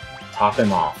 Top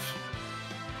him off.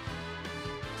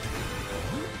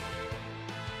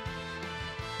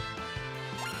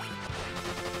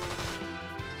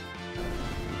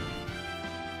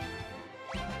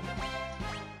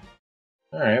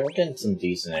 Alright, we're getting some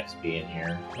decent XP in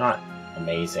here. Not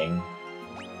amazing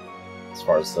as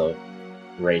far as the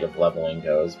rate of leveling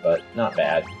goes, but not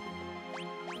bad.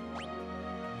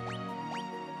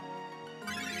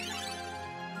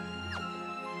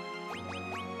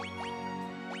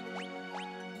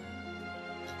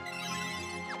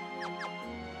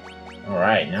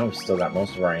 Alright, now we've still got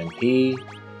most of our MP.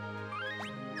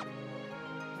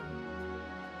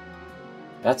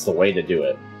 That's the way to do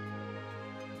it.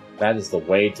 That is the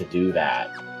way to do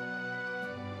that.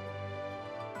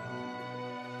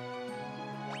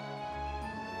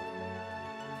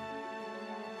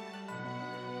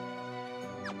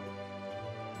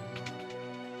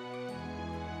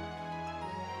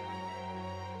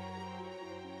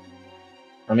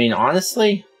 I mean,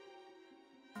 honestly,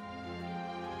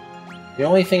 the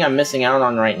only thing I'm missing out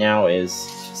on right now is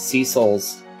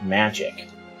Cecil's magic,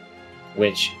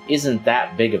 which isn't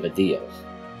that big of a deal.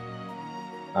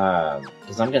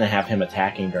 Because I'm going to have him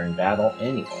attacking during battle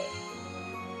anyway.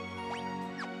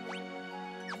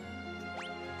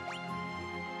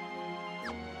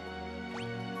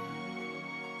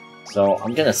 So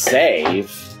I'm going to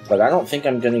save, but I don't think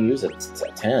I'm going to use it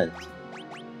to tent.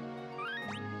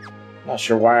 Not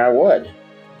sure why I would.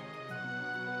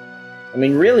 I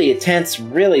mean, really, a tent's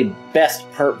really best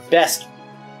purpose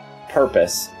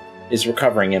is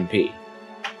recovering MP.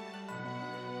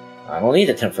 I don't need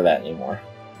a tent for that anymore.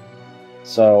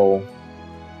 So,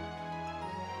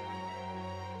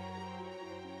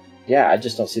 yeah, I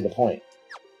just don't see the point.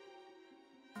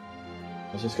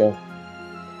 Let's just go.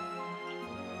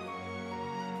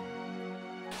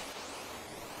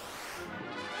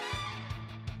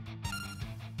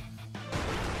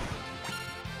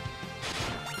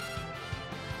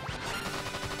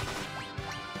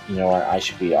 You know what, I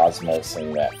should be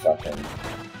osmosing that fucking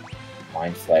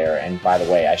Mind Flayer, and by the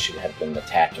way, I should have been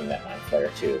attacking that Mind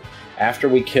Flayer too. After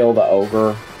we kill the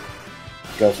ogre,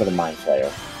 go for the Mind Flayer.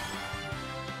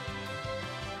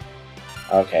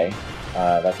 Okay,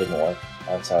 that didn't work.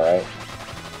 That's alright.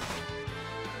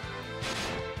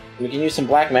 We can use some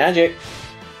black magic.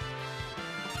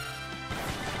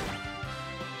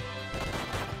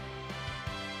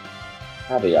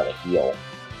 Probably ought to heal.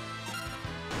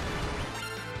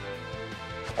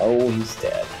 Oh, he's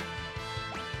dead.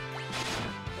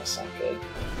 That's not good.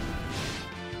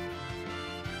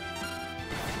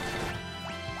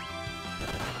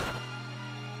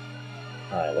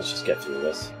 Alright, let's just get through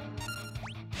this.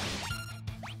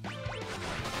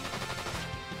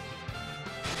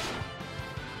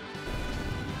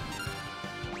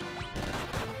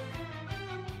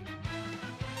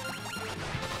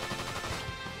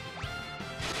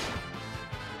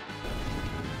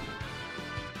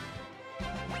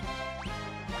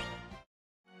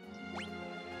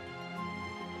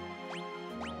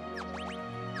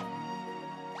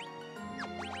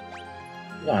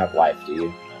 You don't have life, do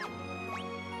you?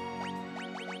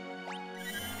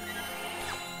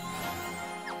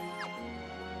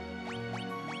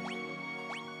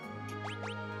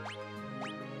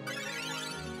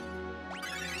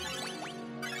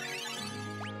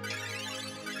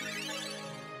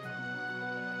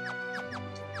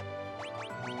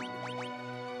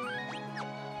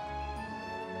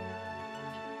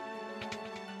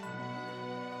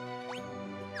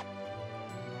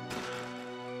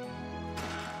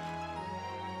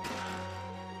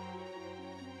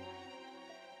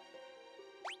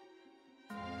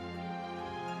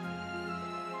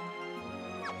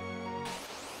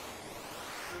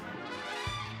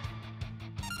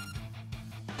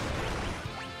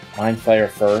 Mind Flayer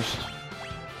first.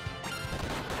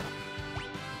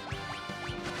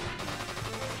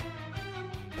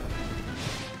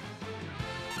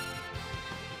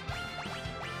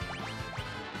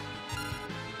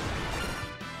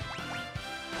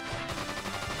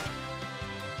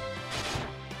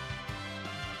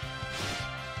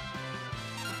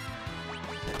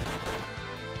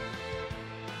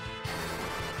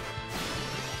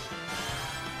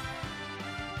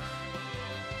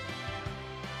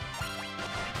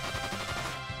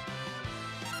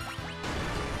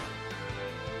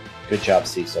 Good job,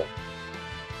 Cecil.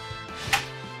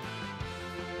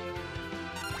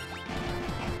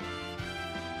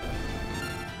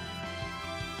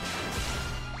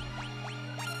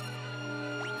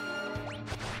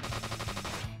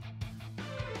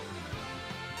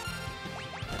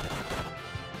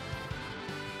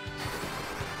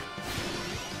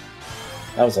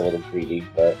 That was a little greedy,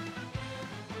 but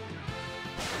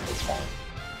it's fine.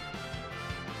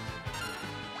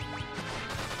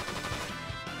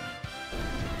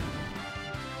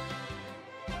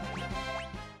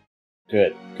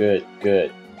 Good, good,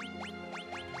 good.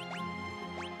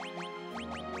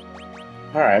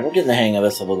 Alright, we're getting the hang of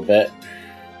this a little bit.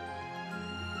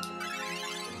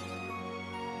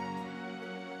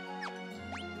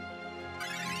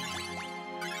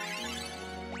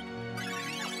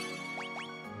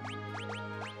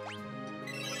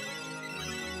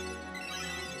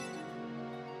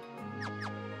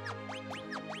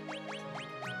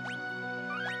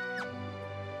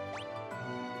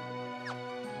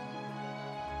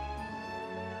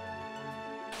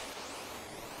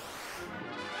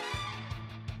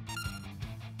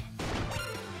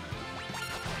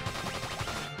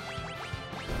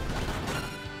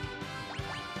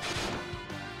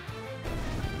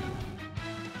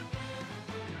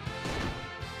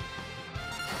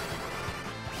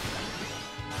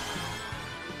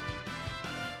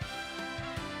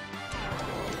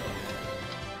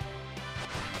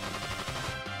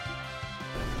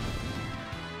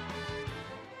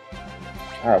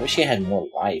 Alright, I wish he had more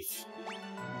life.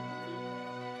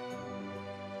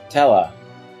 Tella.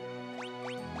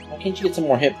 Why can't you get some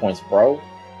more hit points, bro?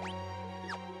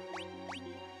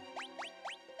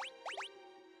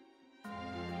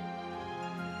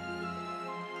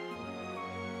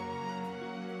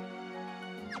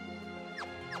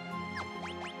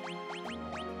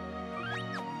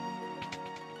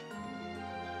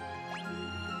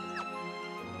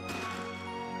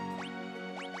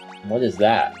 What is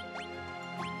that?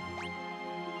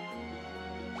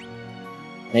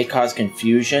 May cause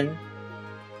confusion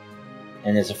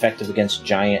and is effective against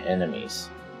giant enemies,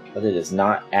 but it is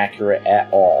not accurate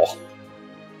at all.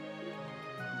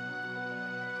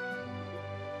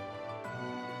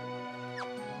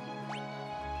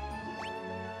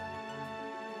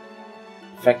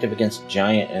 Effective against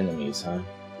giant enemies, huh?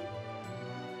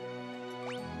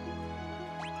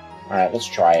 Alright, let's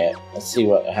try it. Let's see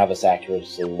how this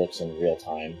accuracy looks in real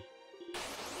time.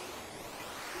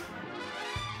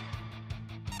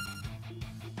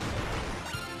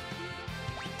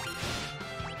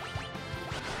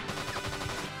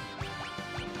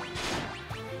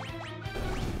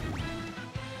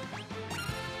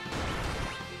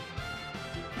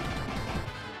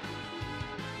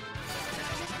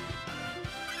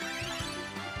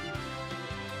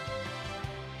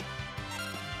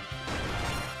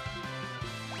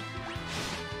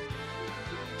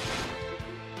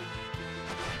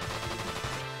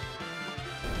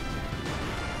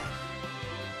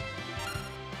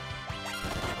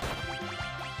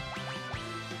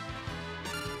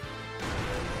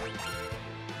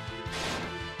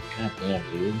 God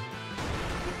damn, dude.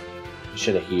 You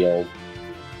should have healed.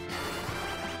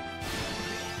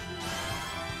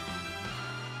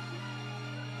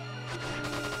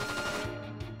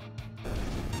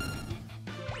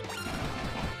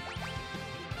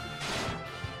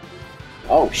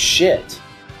 Oh, shit.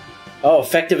 Oh,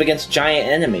 effective against giant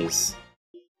enemies.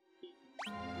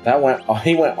 That went... Oh,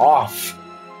 he went off.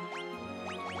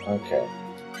 Okay.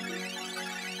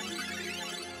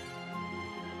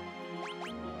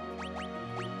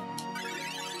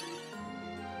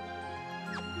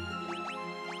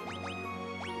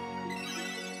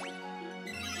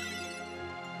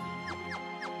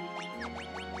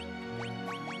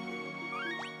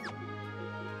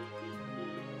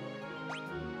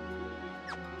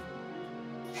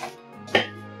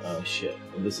 Oh shit,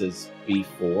 this is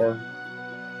B4.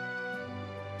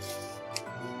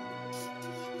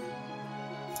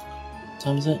 What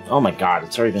time is it? Oh my god,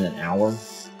 it's already been an hour.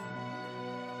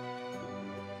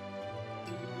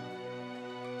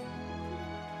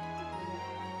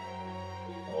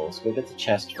 Oh, let's go get the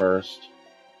chest first.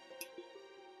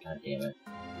 God damn it.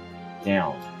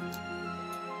 Down.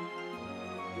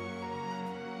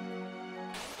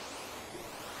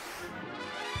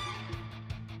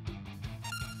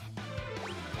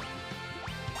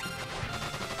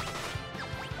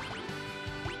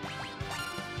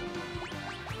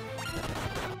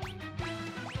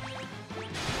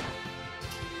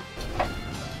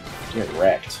 Get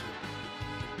wrecked.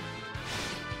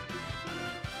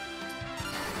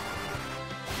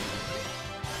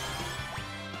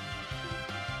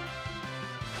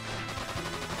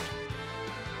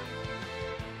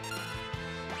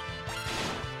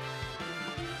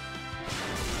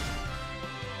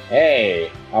 Hey,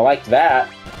 I liked that.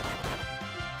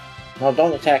 No,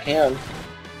 don't attack him.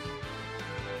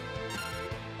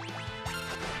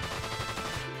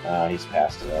 Oh, he's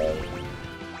passed away.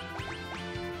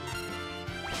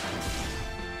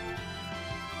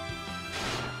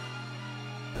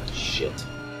 Shit.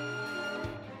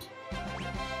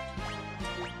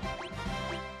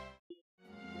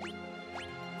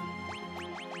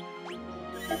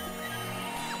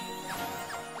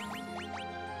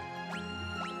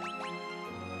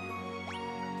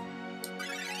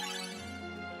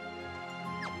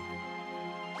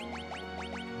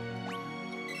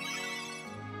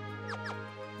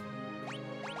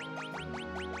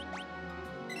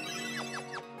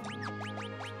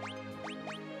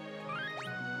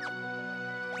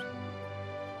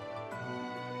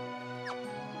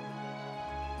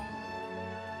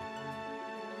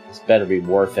 This better be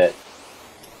worth it.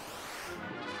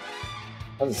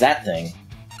 What is that thing?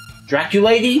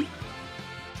 Draculady?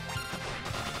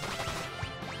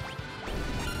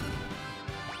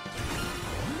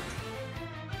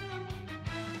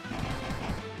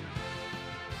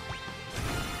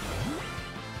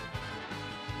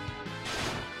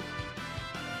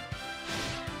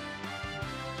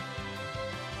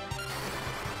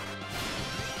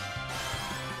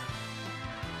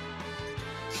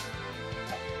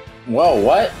 Whoa,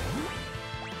 what?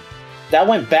 That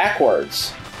went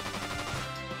backwards.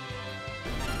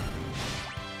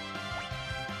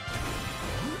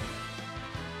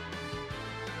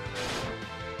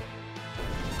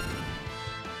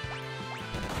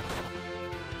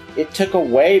 It took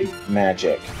away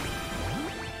magic.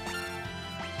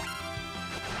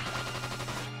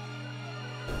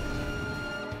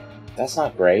 That's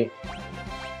not great.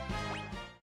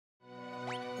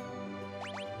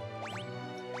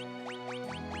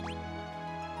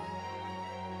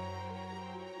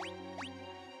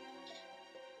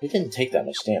 It didn't take that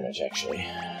much damage, actually.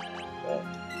 But...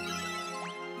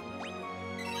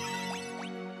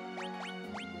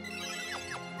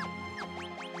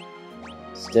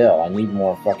 still, I need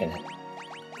more fucking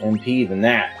MP than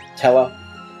that. Tella,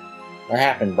 what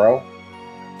happened, bro?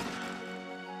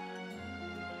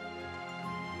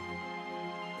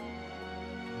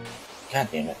 God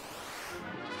damn it.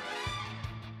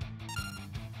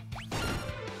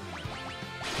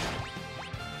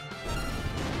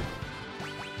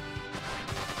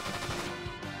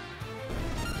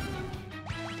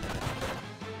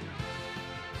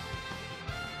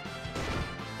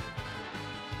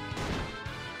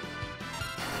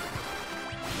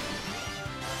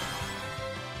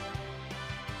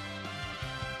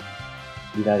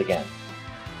 Do that again.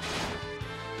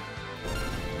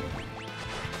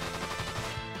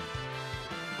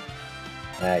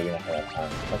 Nah, you're not gonna have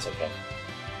time. That's okay.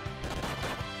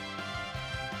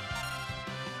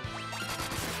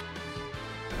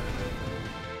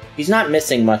 He's not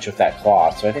missing much with that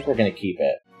claw, so I think we're gonna keep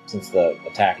it, since the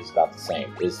attack is about the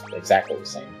same. Is exactly the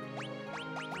same.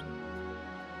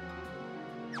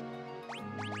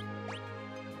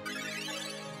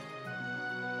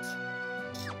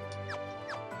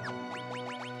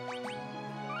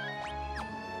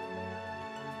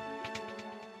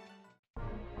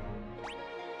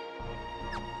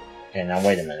 Okay, now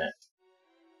wait a minute.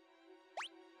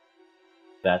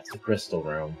 That's the crystal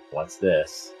room. What's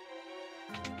this?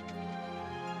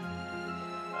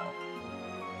 Oh.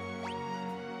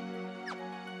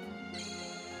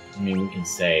 I mean, we can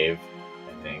save,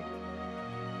 I think.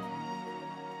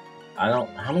 I don't...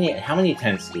 How many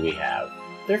tents do we have?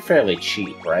 They're fairly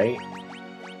cheap, right?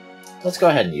 Let's go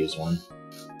ahead and use one.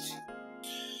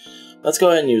 Let's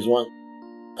go ahead and use one.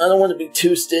 I don't want to be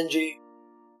too stingy.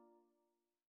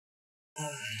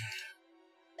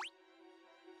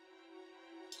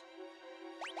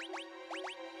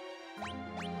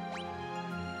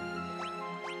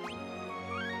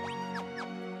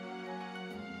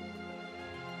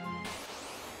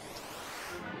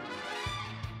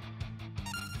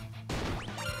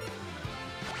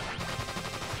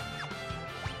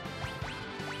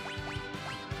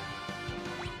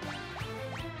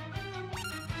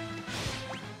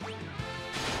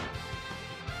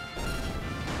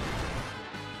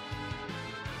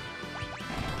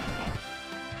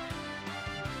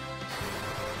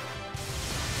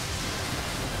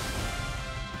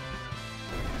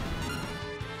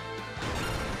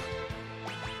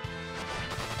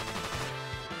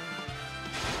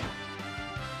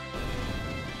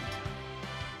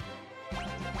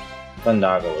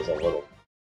 Thundaga was a little...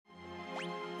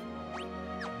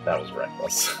 that was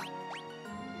reckless.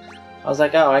 I was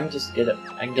like, oh, I can just get it.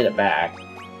 I can get it back.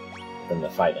 Then the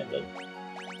fight ended,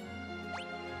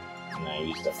 and I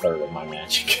used a third of my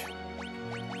magic.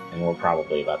 And we're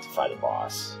probably about to fight a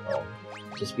boss. So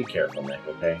just be careful, Nick,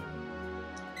 okay?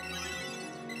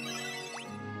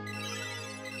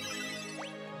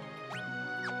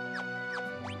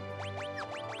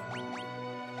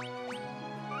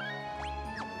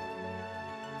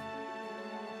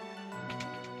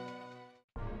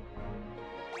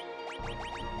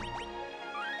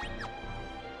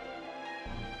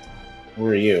 Who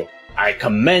are you? I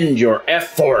commend your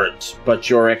effort, but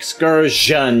your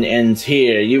excursion ends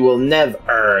here. You will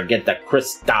never get the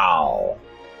crystal.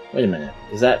 Wait a minute.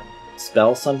 Does that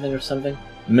spell something or something?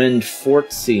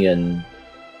 Mendfortian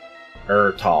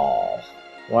Ertal.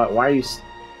 Why are you...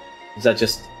 Is that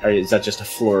just a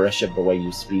flourish of the way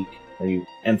you speak? Or you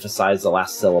emphasize the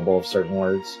last syllable of certain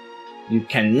words? You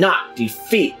cannot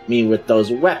defeat me with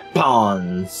those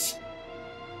weapons!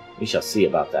 We shall see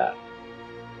about that.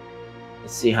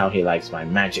 Let's see how he likes my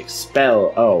magic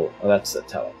spell. Oh, that's the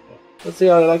teleport. Let's see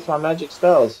how he likes my magic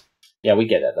spells. Yeah, we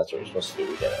get it. That's what we're supposed to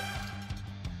do. We get it.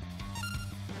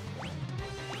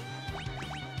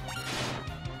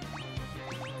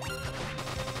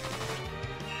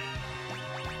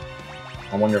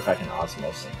 I wonder if I can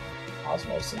osmose him.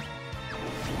 Osmose him.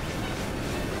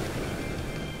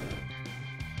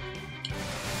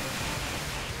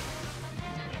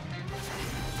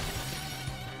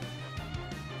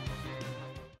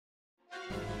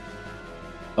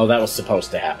 Oh, that was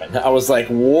supposed to happen. I was like,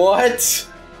 what?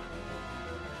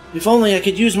 If only I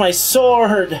could use my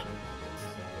sword!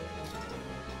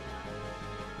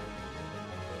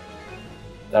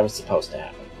 That was supposed to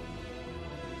happen.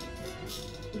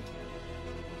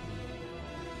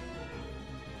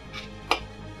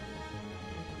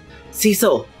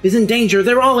 Cecil is in danger!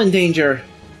 They're all in danger!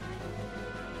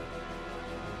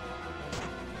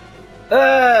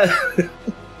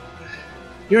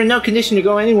 You're in no condition to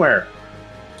go anywhere.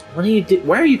 What are you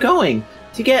where are you going?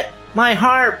 To get my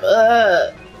harp,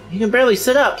 You can barely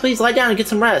sit up. Please lie down and get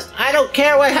some rest. I don't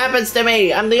care what happens to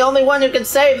me! I'm the only one who can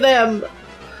save them!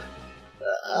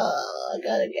 I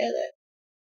gotta get it.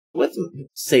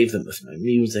 Save them with my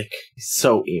music. He's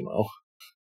so emo.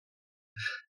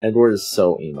 Edward is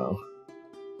so emo.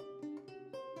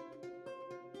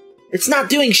 It's not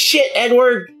doing shit,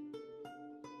 Edward!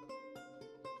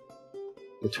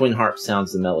 The twin harp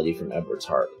sounds the melody from Edward's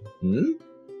harp. Hmm?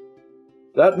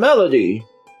 That melody!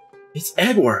 It's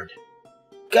Edward!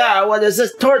 God, what is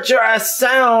this torture-ass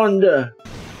sound?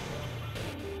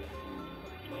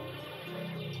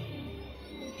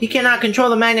 He cannot control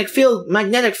the magnetic field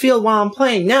while I'm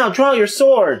playing. Now, draw your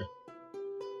sword!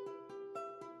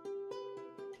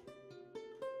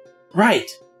 Right!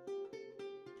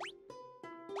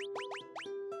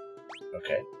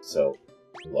 Okay, so,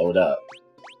 load up.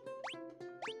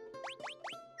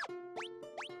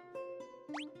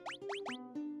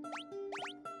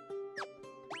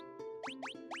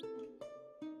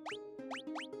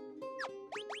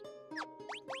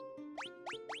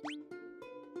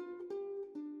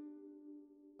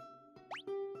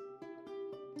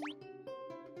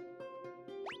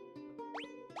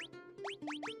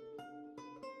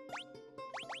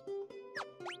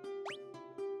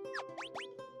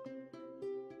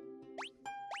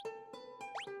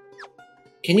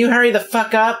 Can you hurry the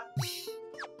fuck up?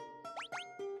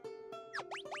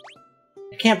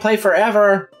 I can't play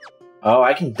forever. Oh,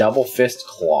 I can double fist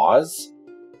claws?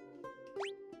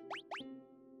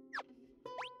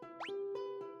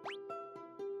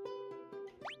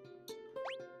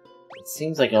 It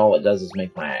seems like all it does is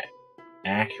make my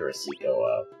accuracy go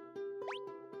up.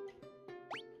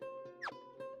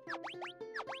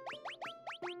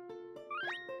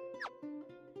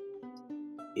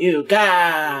 You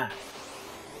got.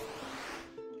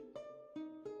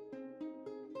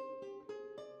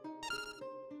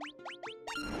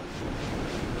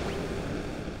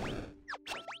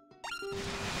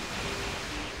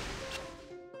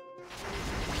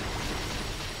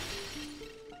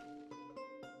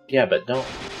 Yeah, but don't...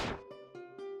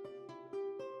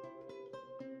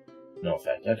 No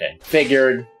effect. Okay.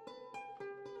 Figured.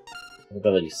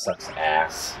 Ability sucks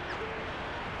ass.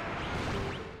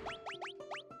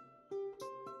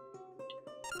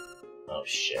 Oh,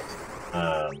 shit.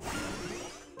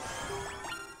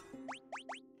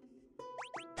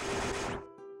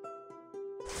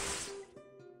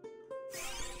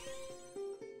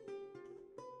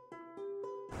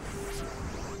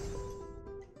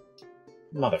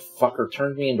 Motherfucker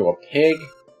turned me into a pig.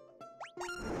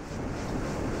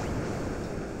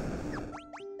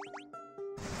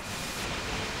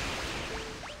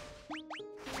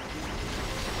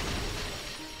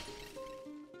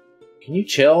 Can you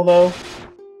chill, though?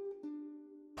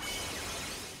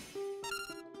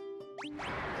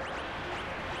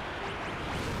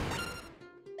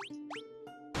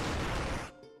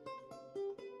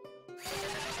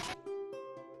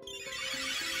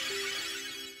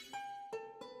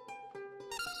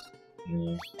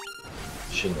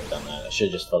 Shouldn't have done that. I should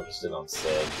have just focused it on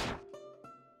Sid.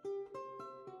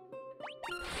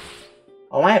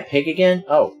 Oh, am I a pig again?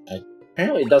 Oh,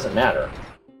 apparently it doesn't matter.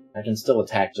 I can still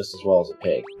attack just as well as a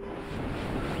pig.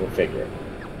 Go figure.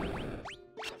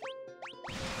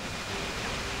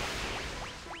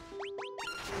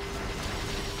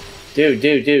 Dude.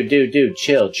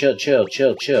 Chill.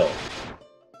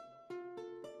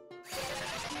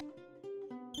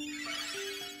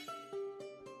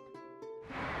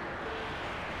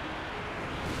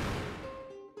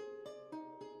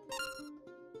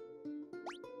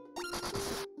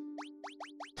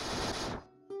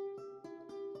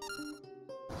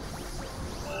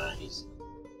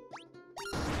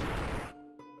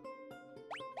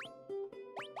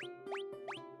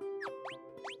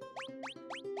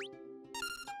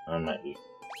 I might be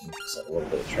in a little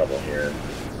bit of trouble here.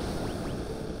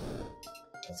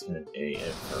 That's gonna be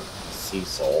it for Sea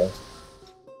Soul.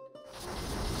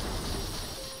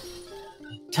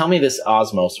 Tell me this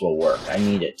Osmos will work. I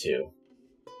need it to.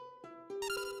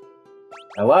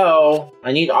 Hello?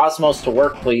 I need Osmos to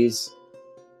work, please.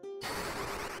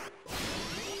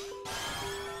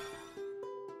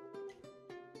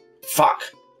 Fuck.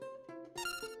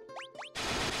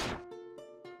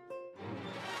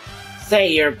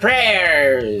 Say your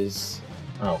prayers!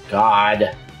 Oh,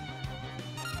 God.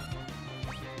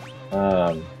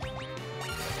 Oh,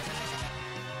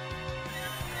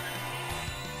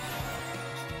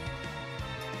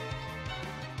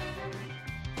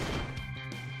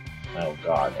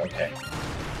 God, okay.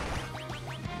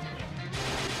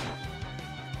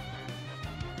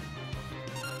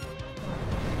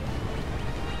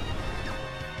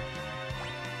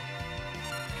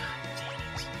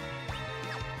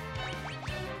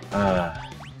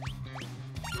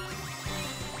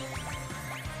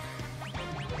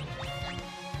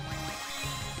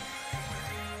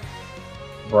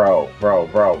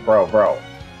 Bro.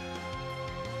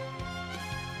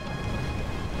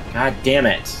 God damn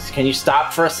it. Can you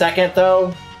stop for a second,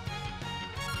 though?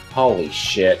 Holy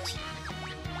shit.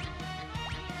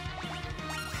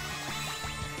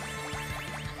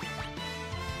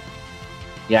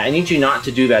 Yeah, I need you not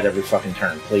to do that every fucking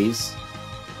turn, please.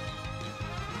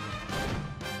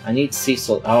 I need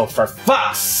Cecil. Oh, for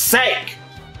fuck's sake!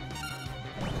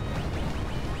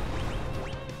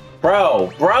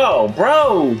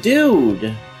 Bro,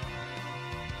 dude!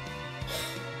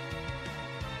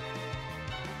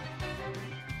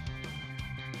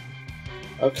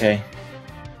 Okay.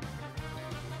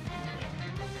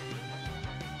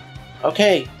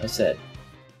 Okay, I said.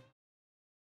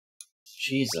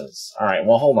 Jesus. Alright,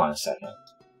 well, hold on a second.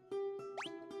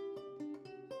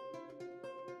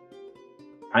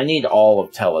 I need all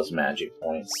of Tella's magic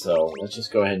points, so let's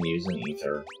just go ahead and use an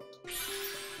ether.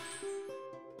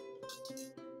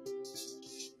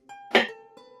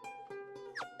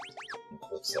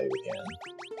 Quick save again.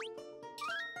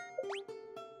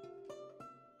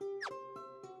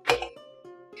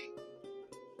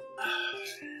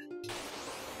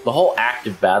 The whole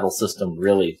active battle system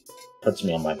really puts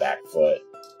me on my back foot.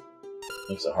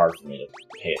 Makes it hard for me to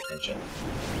pay attention.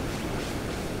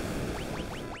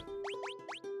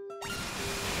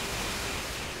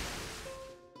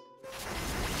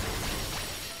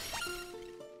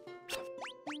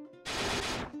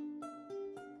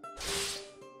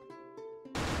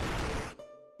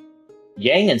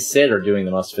 Yang and Sid are doing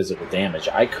the most physical damage.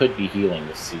 I could be healing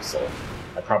with Cecil.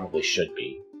 I probably should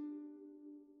be.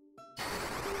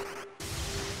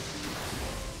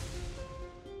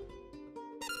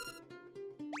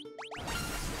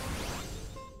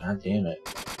 God damn it.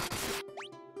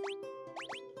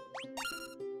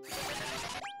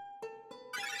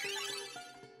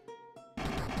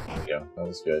 There we go. That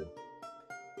was good.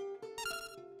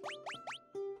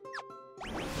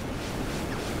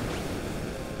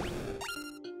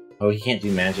 Oh, he can't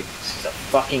do magic. He's a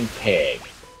fucking pig.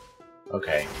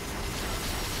 Okay.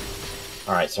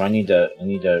 Alright, so I need to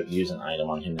use an item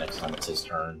on him next time it's his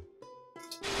turn.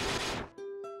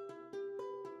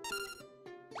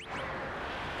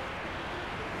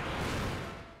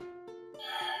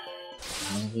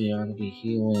 Probably ought to be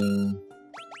healing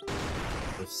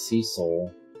with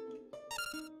Cecil.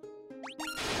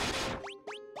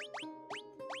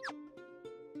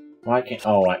 Why can't?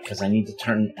 Oh, because I need to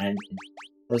turn. And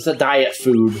where's the diet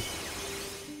food?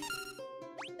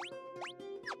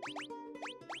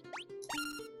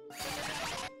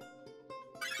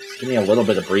 Just give me a little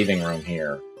bit of breathing room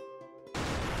here.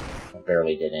 I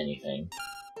barely did anything.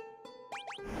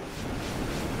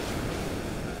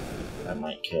 That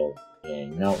might kill. Yeah,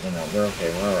 no, we're okay,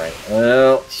 we're alright.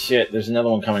 Well, shit, there's another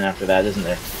one coming after that, isn't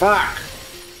there? Fuck!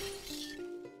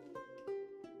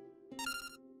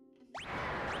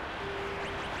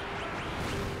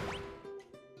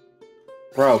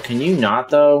 Bro, can you not,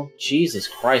 though? Jesus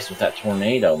Christ, with that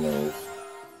tornado move.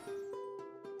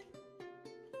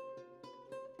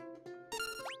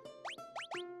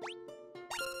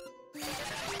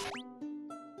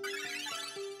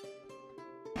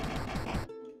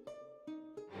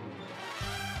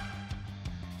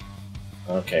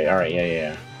 Okay, alright,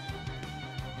 yeah.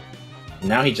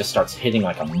 Now he just starts hitting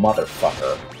like a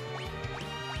motherfucker.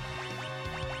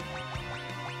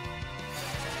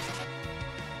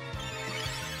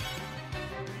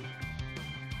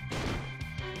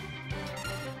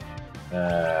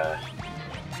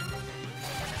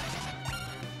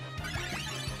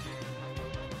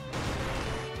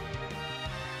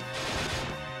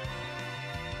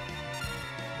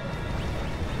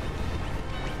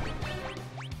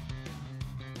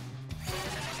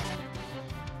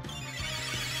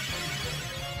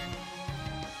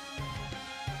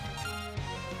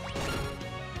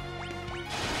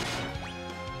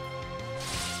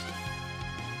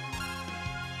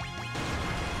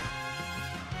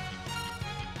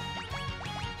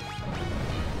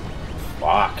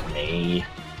 Fuck me.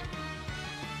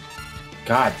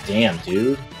 God damn,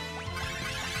 dude.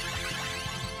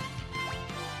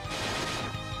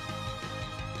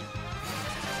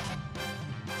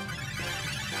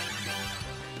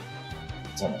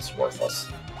 It's almost worthless.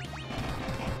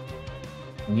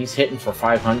 And he's hitting for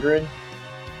 500?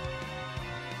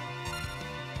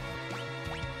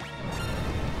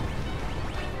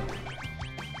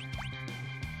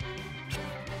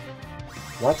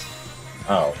 What?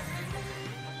 Oh.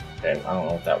 Okay, I don't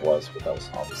know what that was, but that was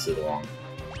obviously the wrong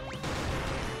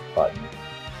button.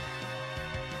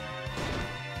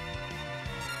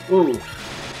 Ooh.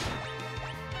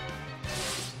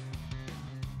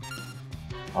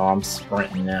 Oh, I'm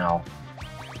sprinting now.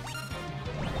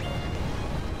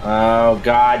 Oh,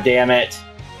 god damn it.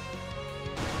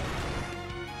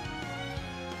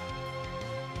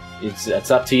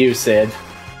 It's up to you, Sid.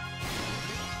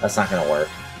 That's not gonna work.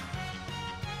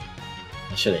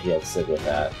 I should have healed Sid with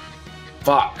that.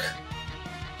 Fuck.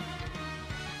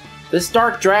 This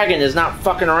Dark Dragon is not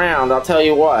fucking around, I'll tell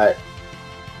you what.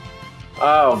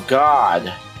 Oh,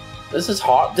 God. This is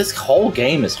hard. This whole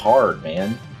game is hard,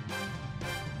 man.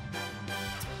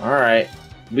 Alright.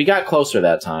 We got closer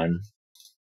that time.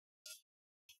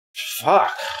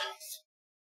 Fuck.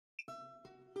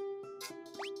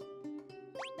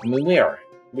 I mean, we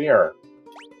are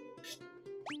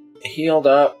healed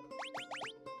up.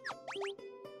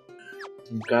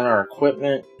 We've got our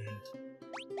equipment.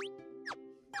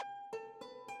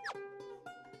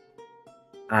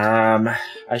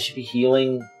 I should be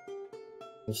healing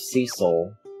with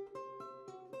Cecil,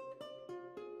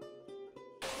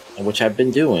 which I've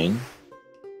been doing.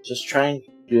 Just try and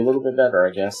do a little bit better,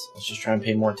 I guess. Let's just try and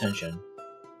pay more attention.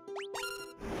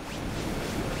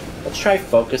 Let's try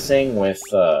focusing with,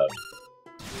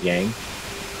 Yang.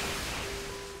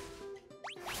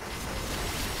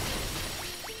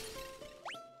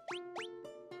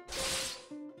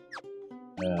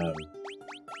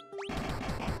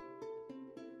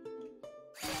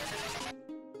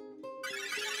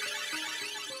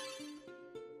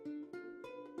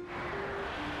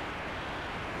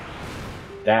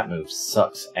 That move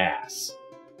sucks ass.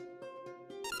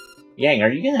 Yang, are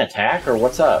you gonna attack, or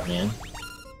what's up, man?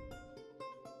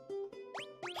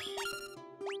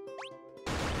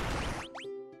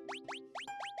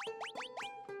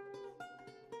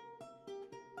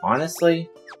 Honestly,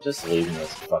 just leaving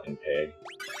this fucking pig.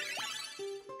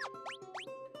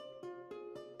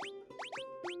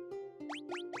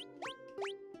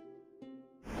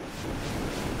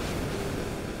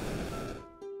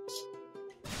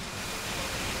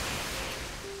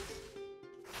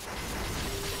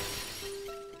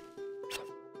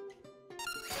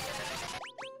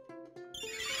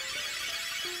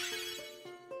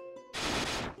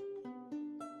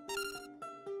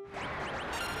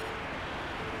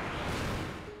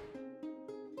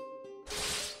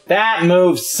 That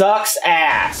move sucks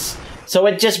ass. So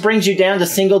it just brings you down to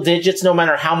single digits no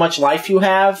matter how much life you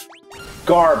have?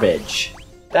 Garbage.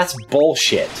 That's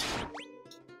bullshit.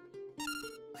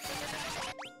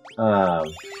 That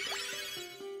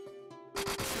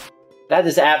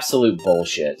is absolute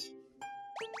bullshit.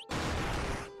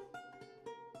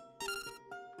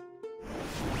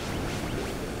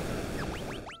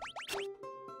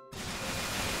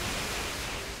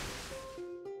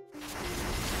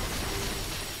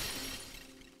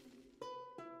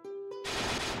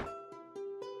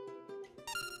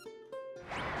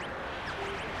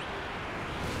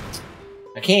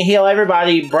 I can't heal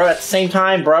everybody, bro, at the same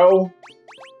time, bro.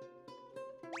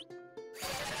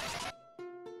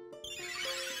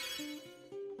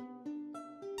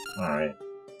 Alright.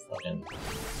 Fucking...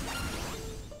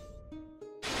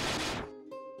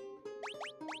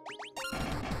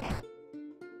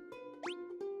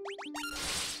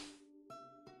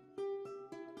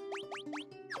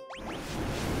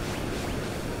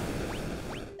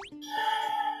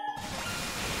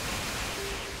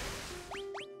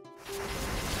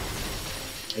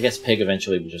 I guess Pig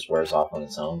eventually just wears off on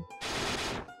its own.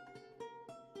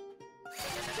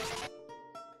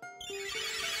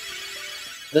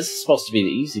 This is supposed to be the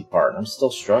easy part, and I'm still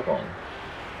struggling.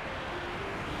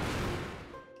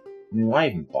 I mean, why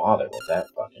even bother with that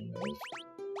fucking move?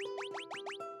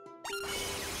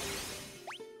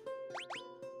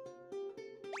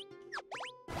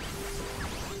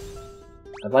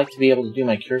 I'd like to be able to do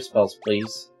my cure spells,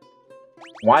 please.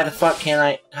 Why the fuck can't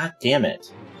I? God damn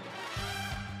it.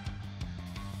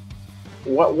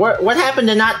 What happened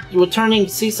to not turning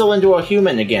Cecil into a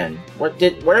human again?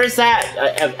 Where is that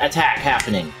attack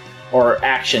happening? Or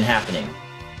action happening?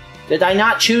 Did I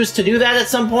not choose to do that at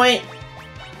some point?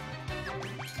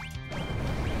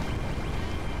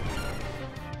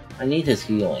 I need his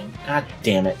healing. God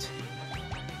damn it.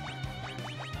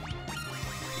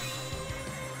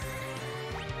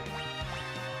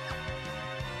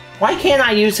 Why can't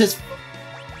I use his...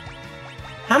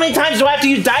 How many times do I have to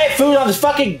use diet food on this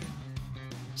fucking...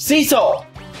 Cecil!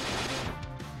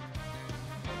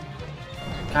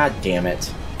 God damn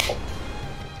it.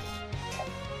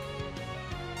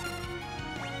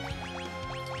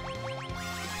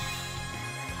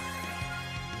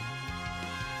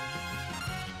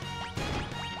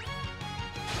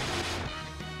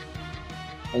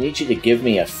 I need you to give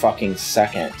me a fucking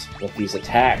second with these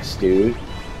attacks, dude.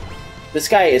 This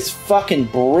guy is fucking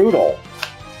brutal.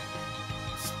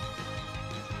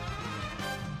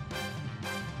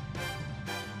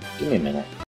 Give me a minute.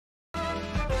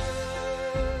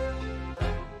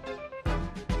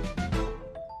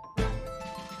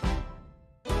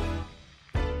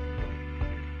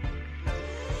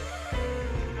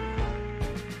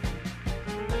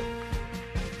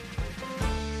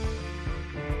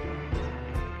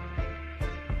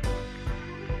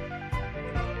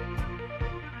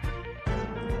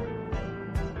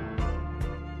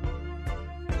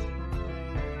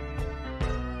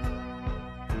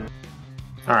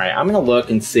 Alright, I'm gonna look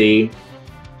and see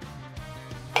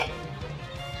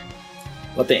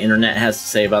what the internet has to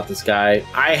say about this guy.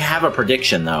 I have a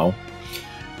prediction, though.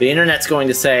 The internet's going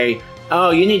to say, oh,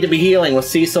 you need to be healing with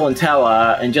Cecil and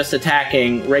Tella and just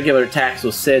attacking regular attacks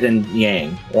with Sid and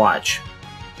Yang. Watch.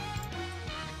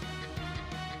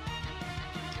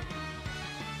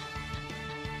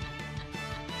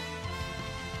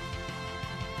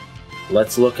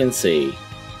 Let's look and see.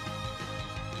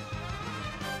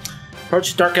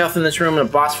 Approach the Dark Elf in this room and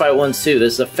a boss fight will ensue.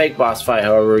 This is a fake boss fight,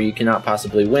 however, you cannot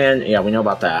possibly win. Yeah, we know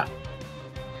about that.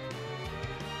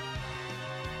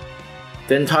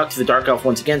 Then talk to the Dark Elf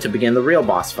once again to begin the real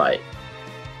boss fight.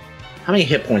 How many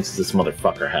hit points does this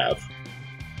motherfucker have?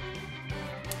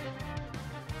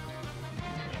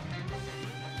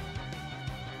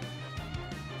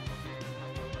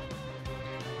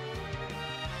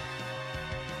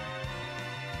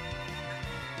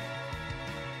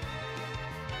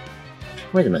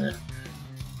 Wait a minute.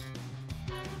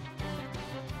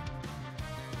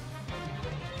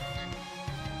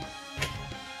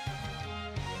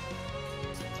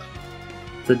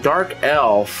 The Dark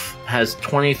Elf has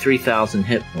 23,000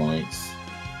 hit points.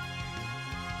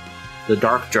 The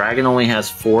Dark Dragon only has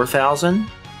 4,000?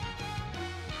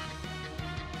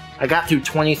 I got through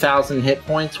 20,000 hit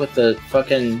points with the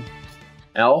fucking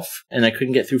elf, and I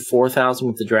couldn't get through 4,000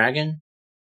 with the dragon?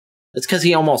 That's because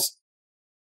he almost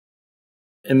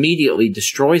immediately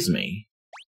destroys me.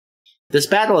 This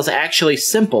battle is actually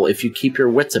simple if you keep your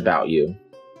wits about you.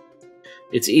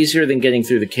 It's easier than getting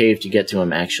through the cave to get to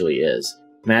him actually is.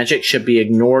 Magic should be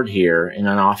ignored here in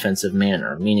an offensive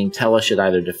manner, meaning Tella should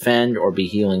either defend or be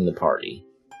healing the party.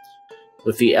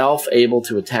 With the elf able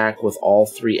to attack with all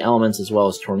three elements as well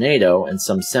as tornado and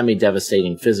some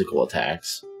semi-devastating physical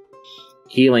attacks,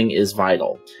 healing is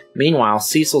vital. Meanwhile,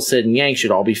 Cecil, Sid, and Yang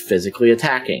should all be physically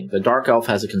attacking. The Dark Elf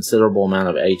has a considerable amount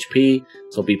of HP,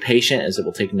 so be patient as it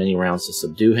will take many rounds to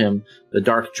subdue him. The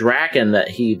Dark Dragon that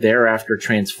he thereafter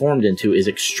transformed into is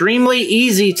extremely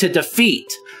easy to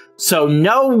defeat, so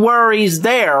no worries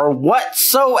there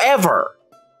whatsoever.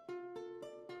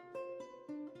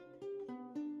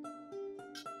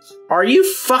 Are you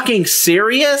fucking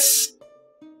serious?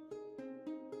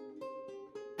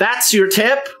 That's your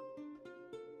tip?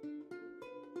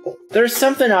 There's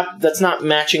something up that's not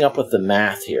matching up with the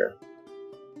math here.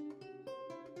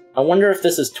 I wonder if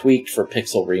this is tweaked for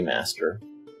Pixel Remaster.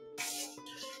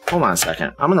 Hold on a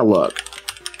second. I'm gonna look.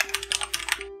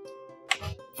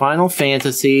 Final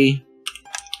Fantasy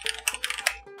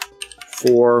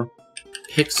 4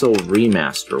 Pixel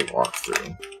Remaster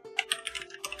walkthrough.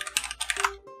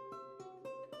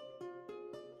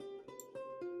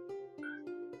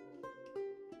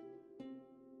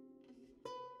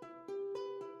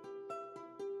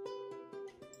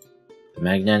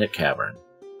 Magnetic Cavern.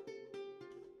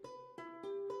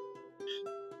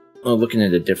 Oh, looking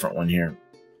at a different one here.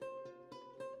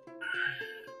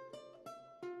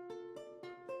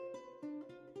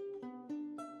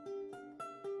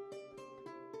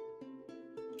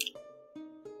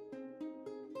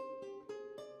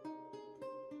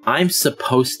 I'm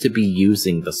supposed to be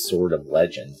using the Sword of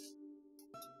Legend.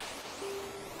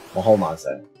 Well, hold on a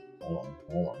second. Hold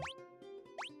on.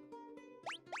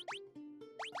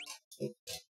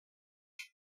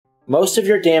 Most of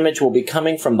your damage will be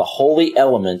coming from the holy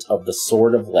element of the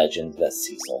Sword of Legend that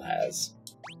Cecil has.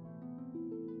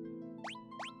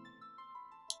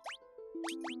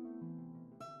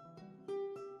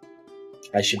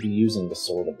 I should be using the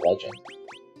Sword of Legend.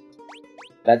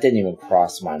 That didn't even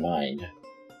cross my mind.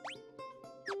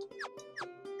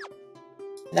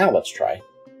 Now let's try.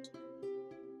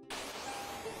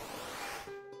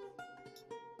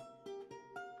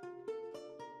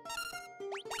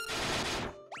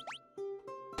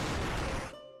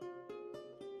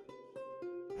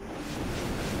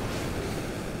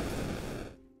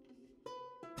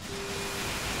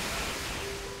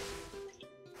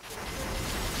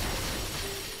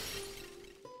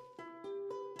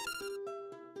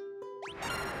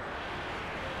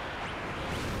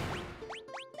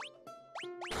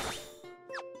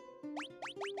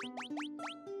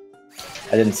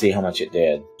 I didn't see how much it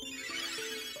did.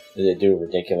 Did it do a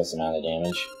ridiculous amount of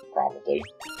damage? Probably.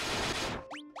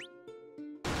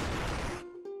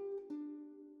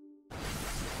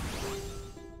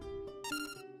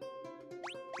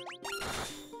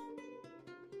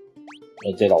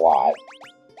 It did a lot.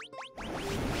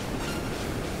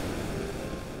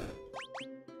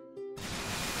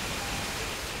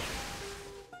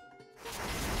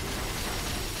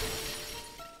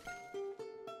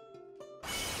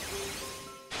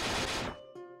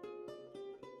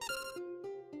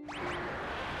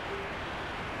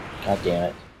 God damn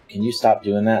it. Can you stop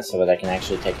doing that so that I can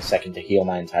actually take a second to heal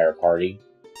my entire party?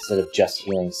 Instead of just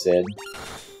healing Sid?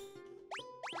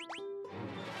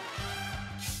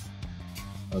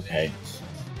 Okay.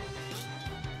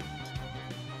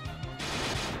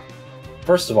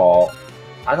 First of all,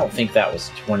 I don't think that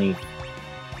was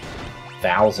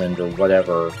 20,000 or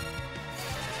whatever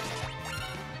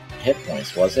hit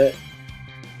points, was it?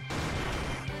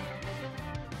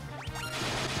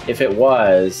 If it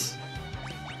was...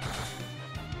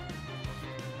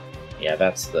 Yeah,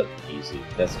 that's the easy.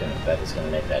 That is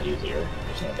gonna make that easier.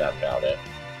 There's no doubt about it.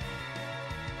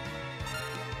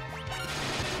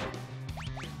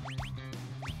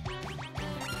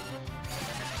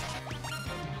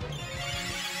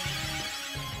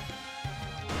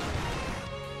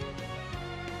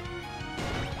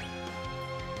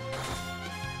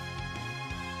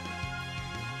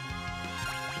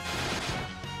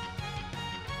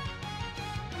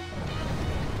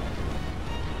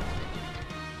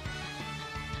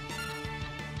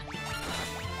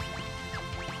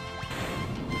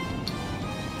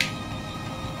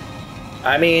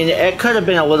 I mean, it could have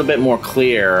been a little bit more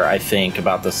clear, I think,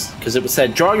 about this, because it was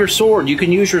said, draw your sword, you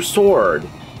can use your sword.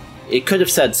 It could have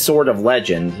said Sword of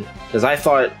Legend, because I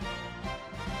thought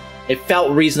it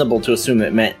felt reasonable to assume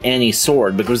it meant any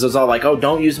sword, because it was all like, oh,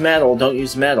 don't use metal, don't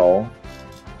use metal.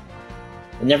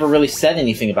 It never really said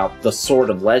anything about the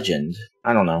Sword of Legend.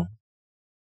 I don't know.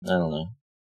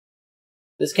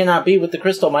 This cannot be with the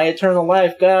crystal, my eternal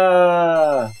life,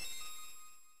 gah!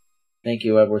 Thank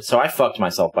you, Edward. So I fucked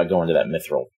myself by going to that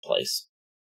mithril place.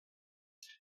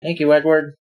 Thank you,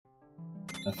 Edward.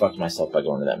 I fucked myself by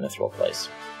going to that mithril place.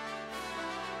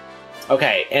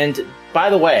 Okay, and by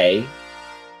the way,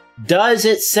 does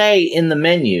it say in the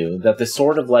menu that the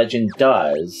Sword of Legend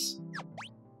does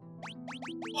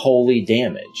holy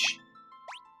damage?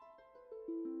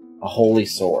 A holy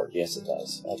sword. Yes, it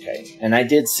does. Okay. And I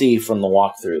did see from the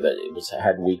walkthrough that it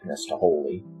had weakness to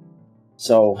holy.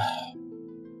 So...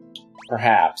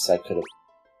 perhaps I could have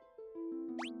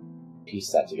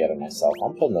pieced that together myself.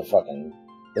 I'm putting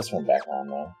this one back on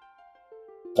though.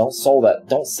 Don't sell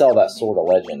that Sword of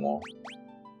Legend though.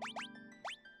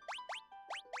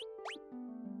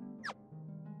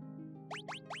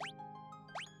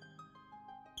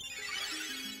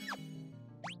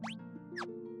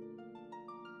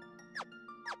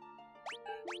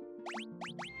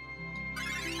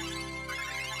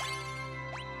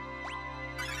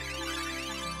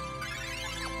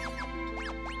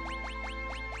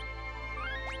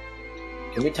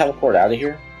 Can we teleport out of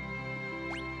here?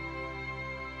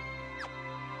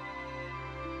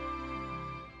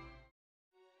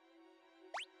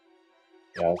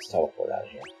 Yeah, let's teleport out of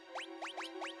here.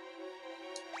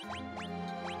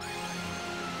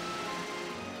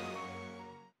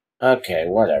 Okay,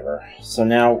 whatever. So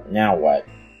now what?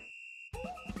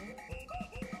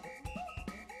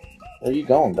 Where are you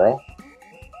going, bro?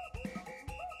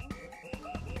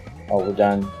 Oh, we're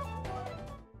done.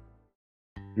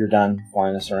 You're done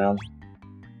flying us around?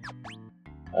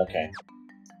 Okay,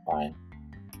 fine.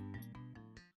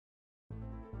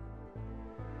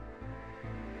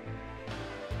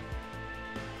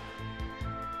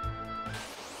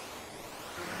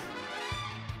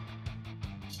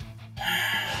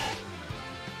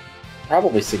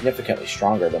 Probably significantly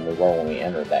stronger than we were when we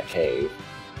entered that cave.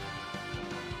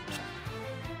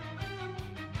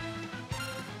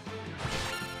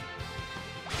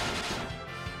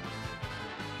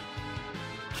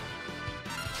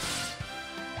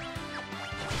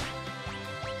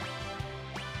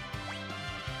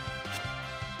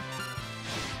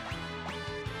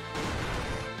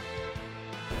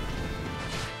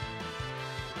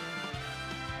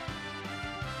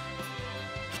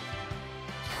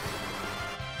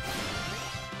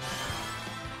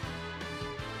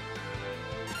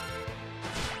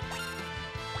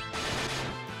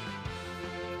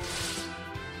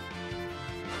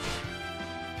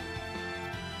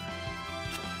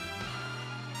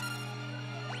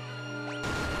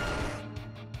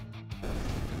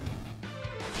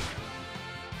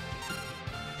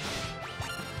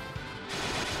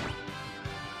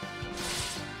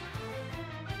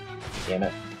 Damn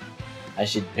it. I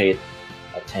should pay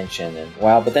attention and...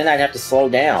 Well, but then I'd have to slow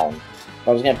down. If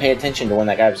I was going to pay attention to when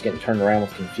that guy was getting turned around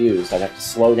with confused, I'd have to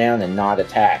slow down and not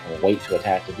attack and wait to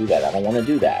attack to do that. I don't want to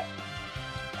do that.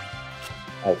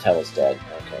 Oh, Tell is dead.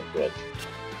 Okay, good.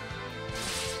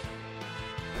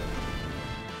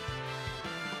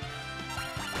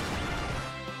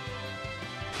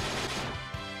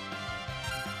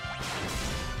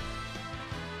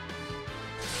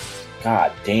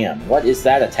 God damn, what is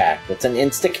that attack? That's an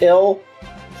insta-kill?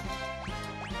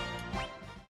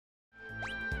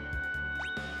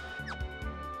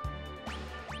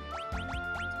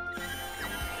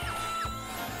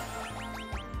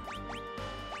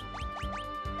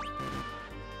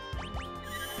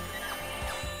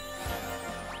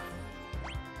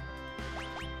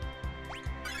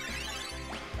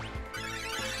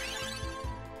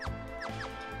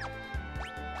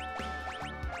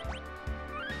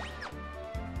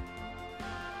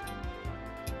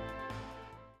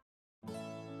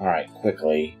 Alright,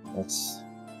 quickly. Let's...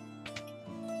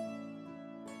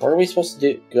 Where are we supposed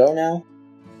to go now?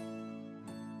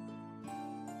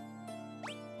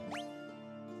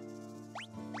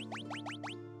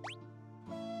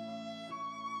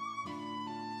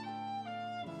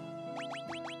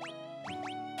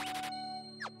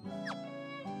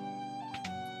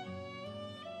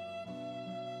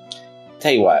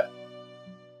 Tell you what.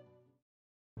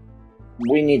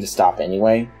 We need to stop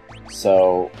anyway.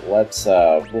 So, let's,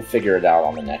 we'll figure it out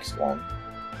on the next one.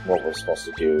 What we're supposed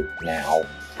to do now.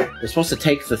 We're supposed to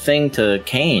take the thing to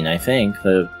Cain, I think.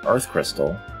 The Earth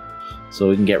Crystal. So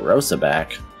we can get Rosa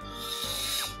back.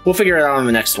 We'll figure it out on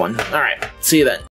the next one. Alright, see you then.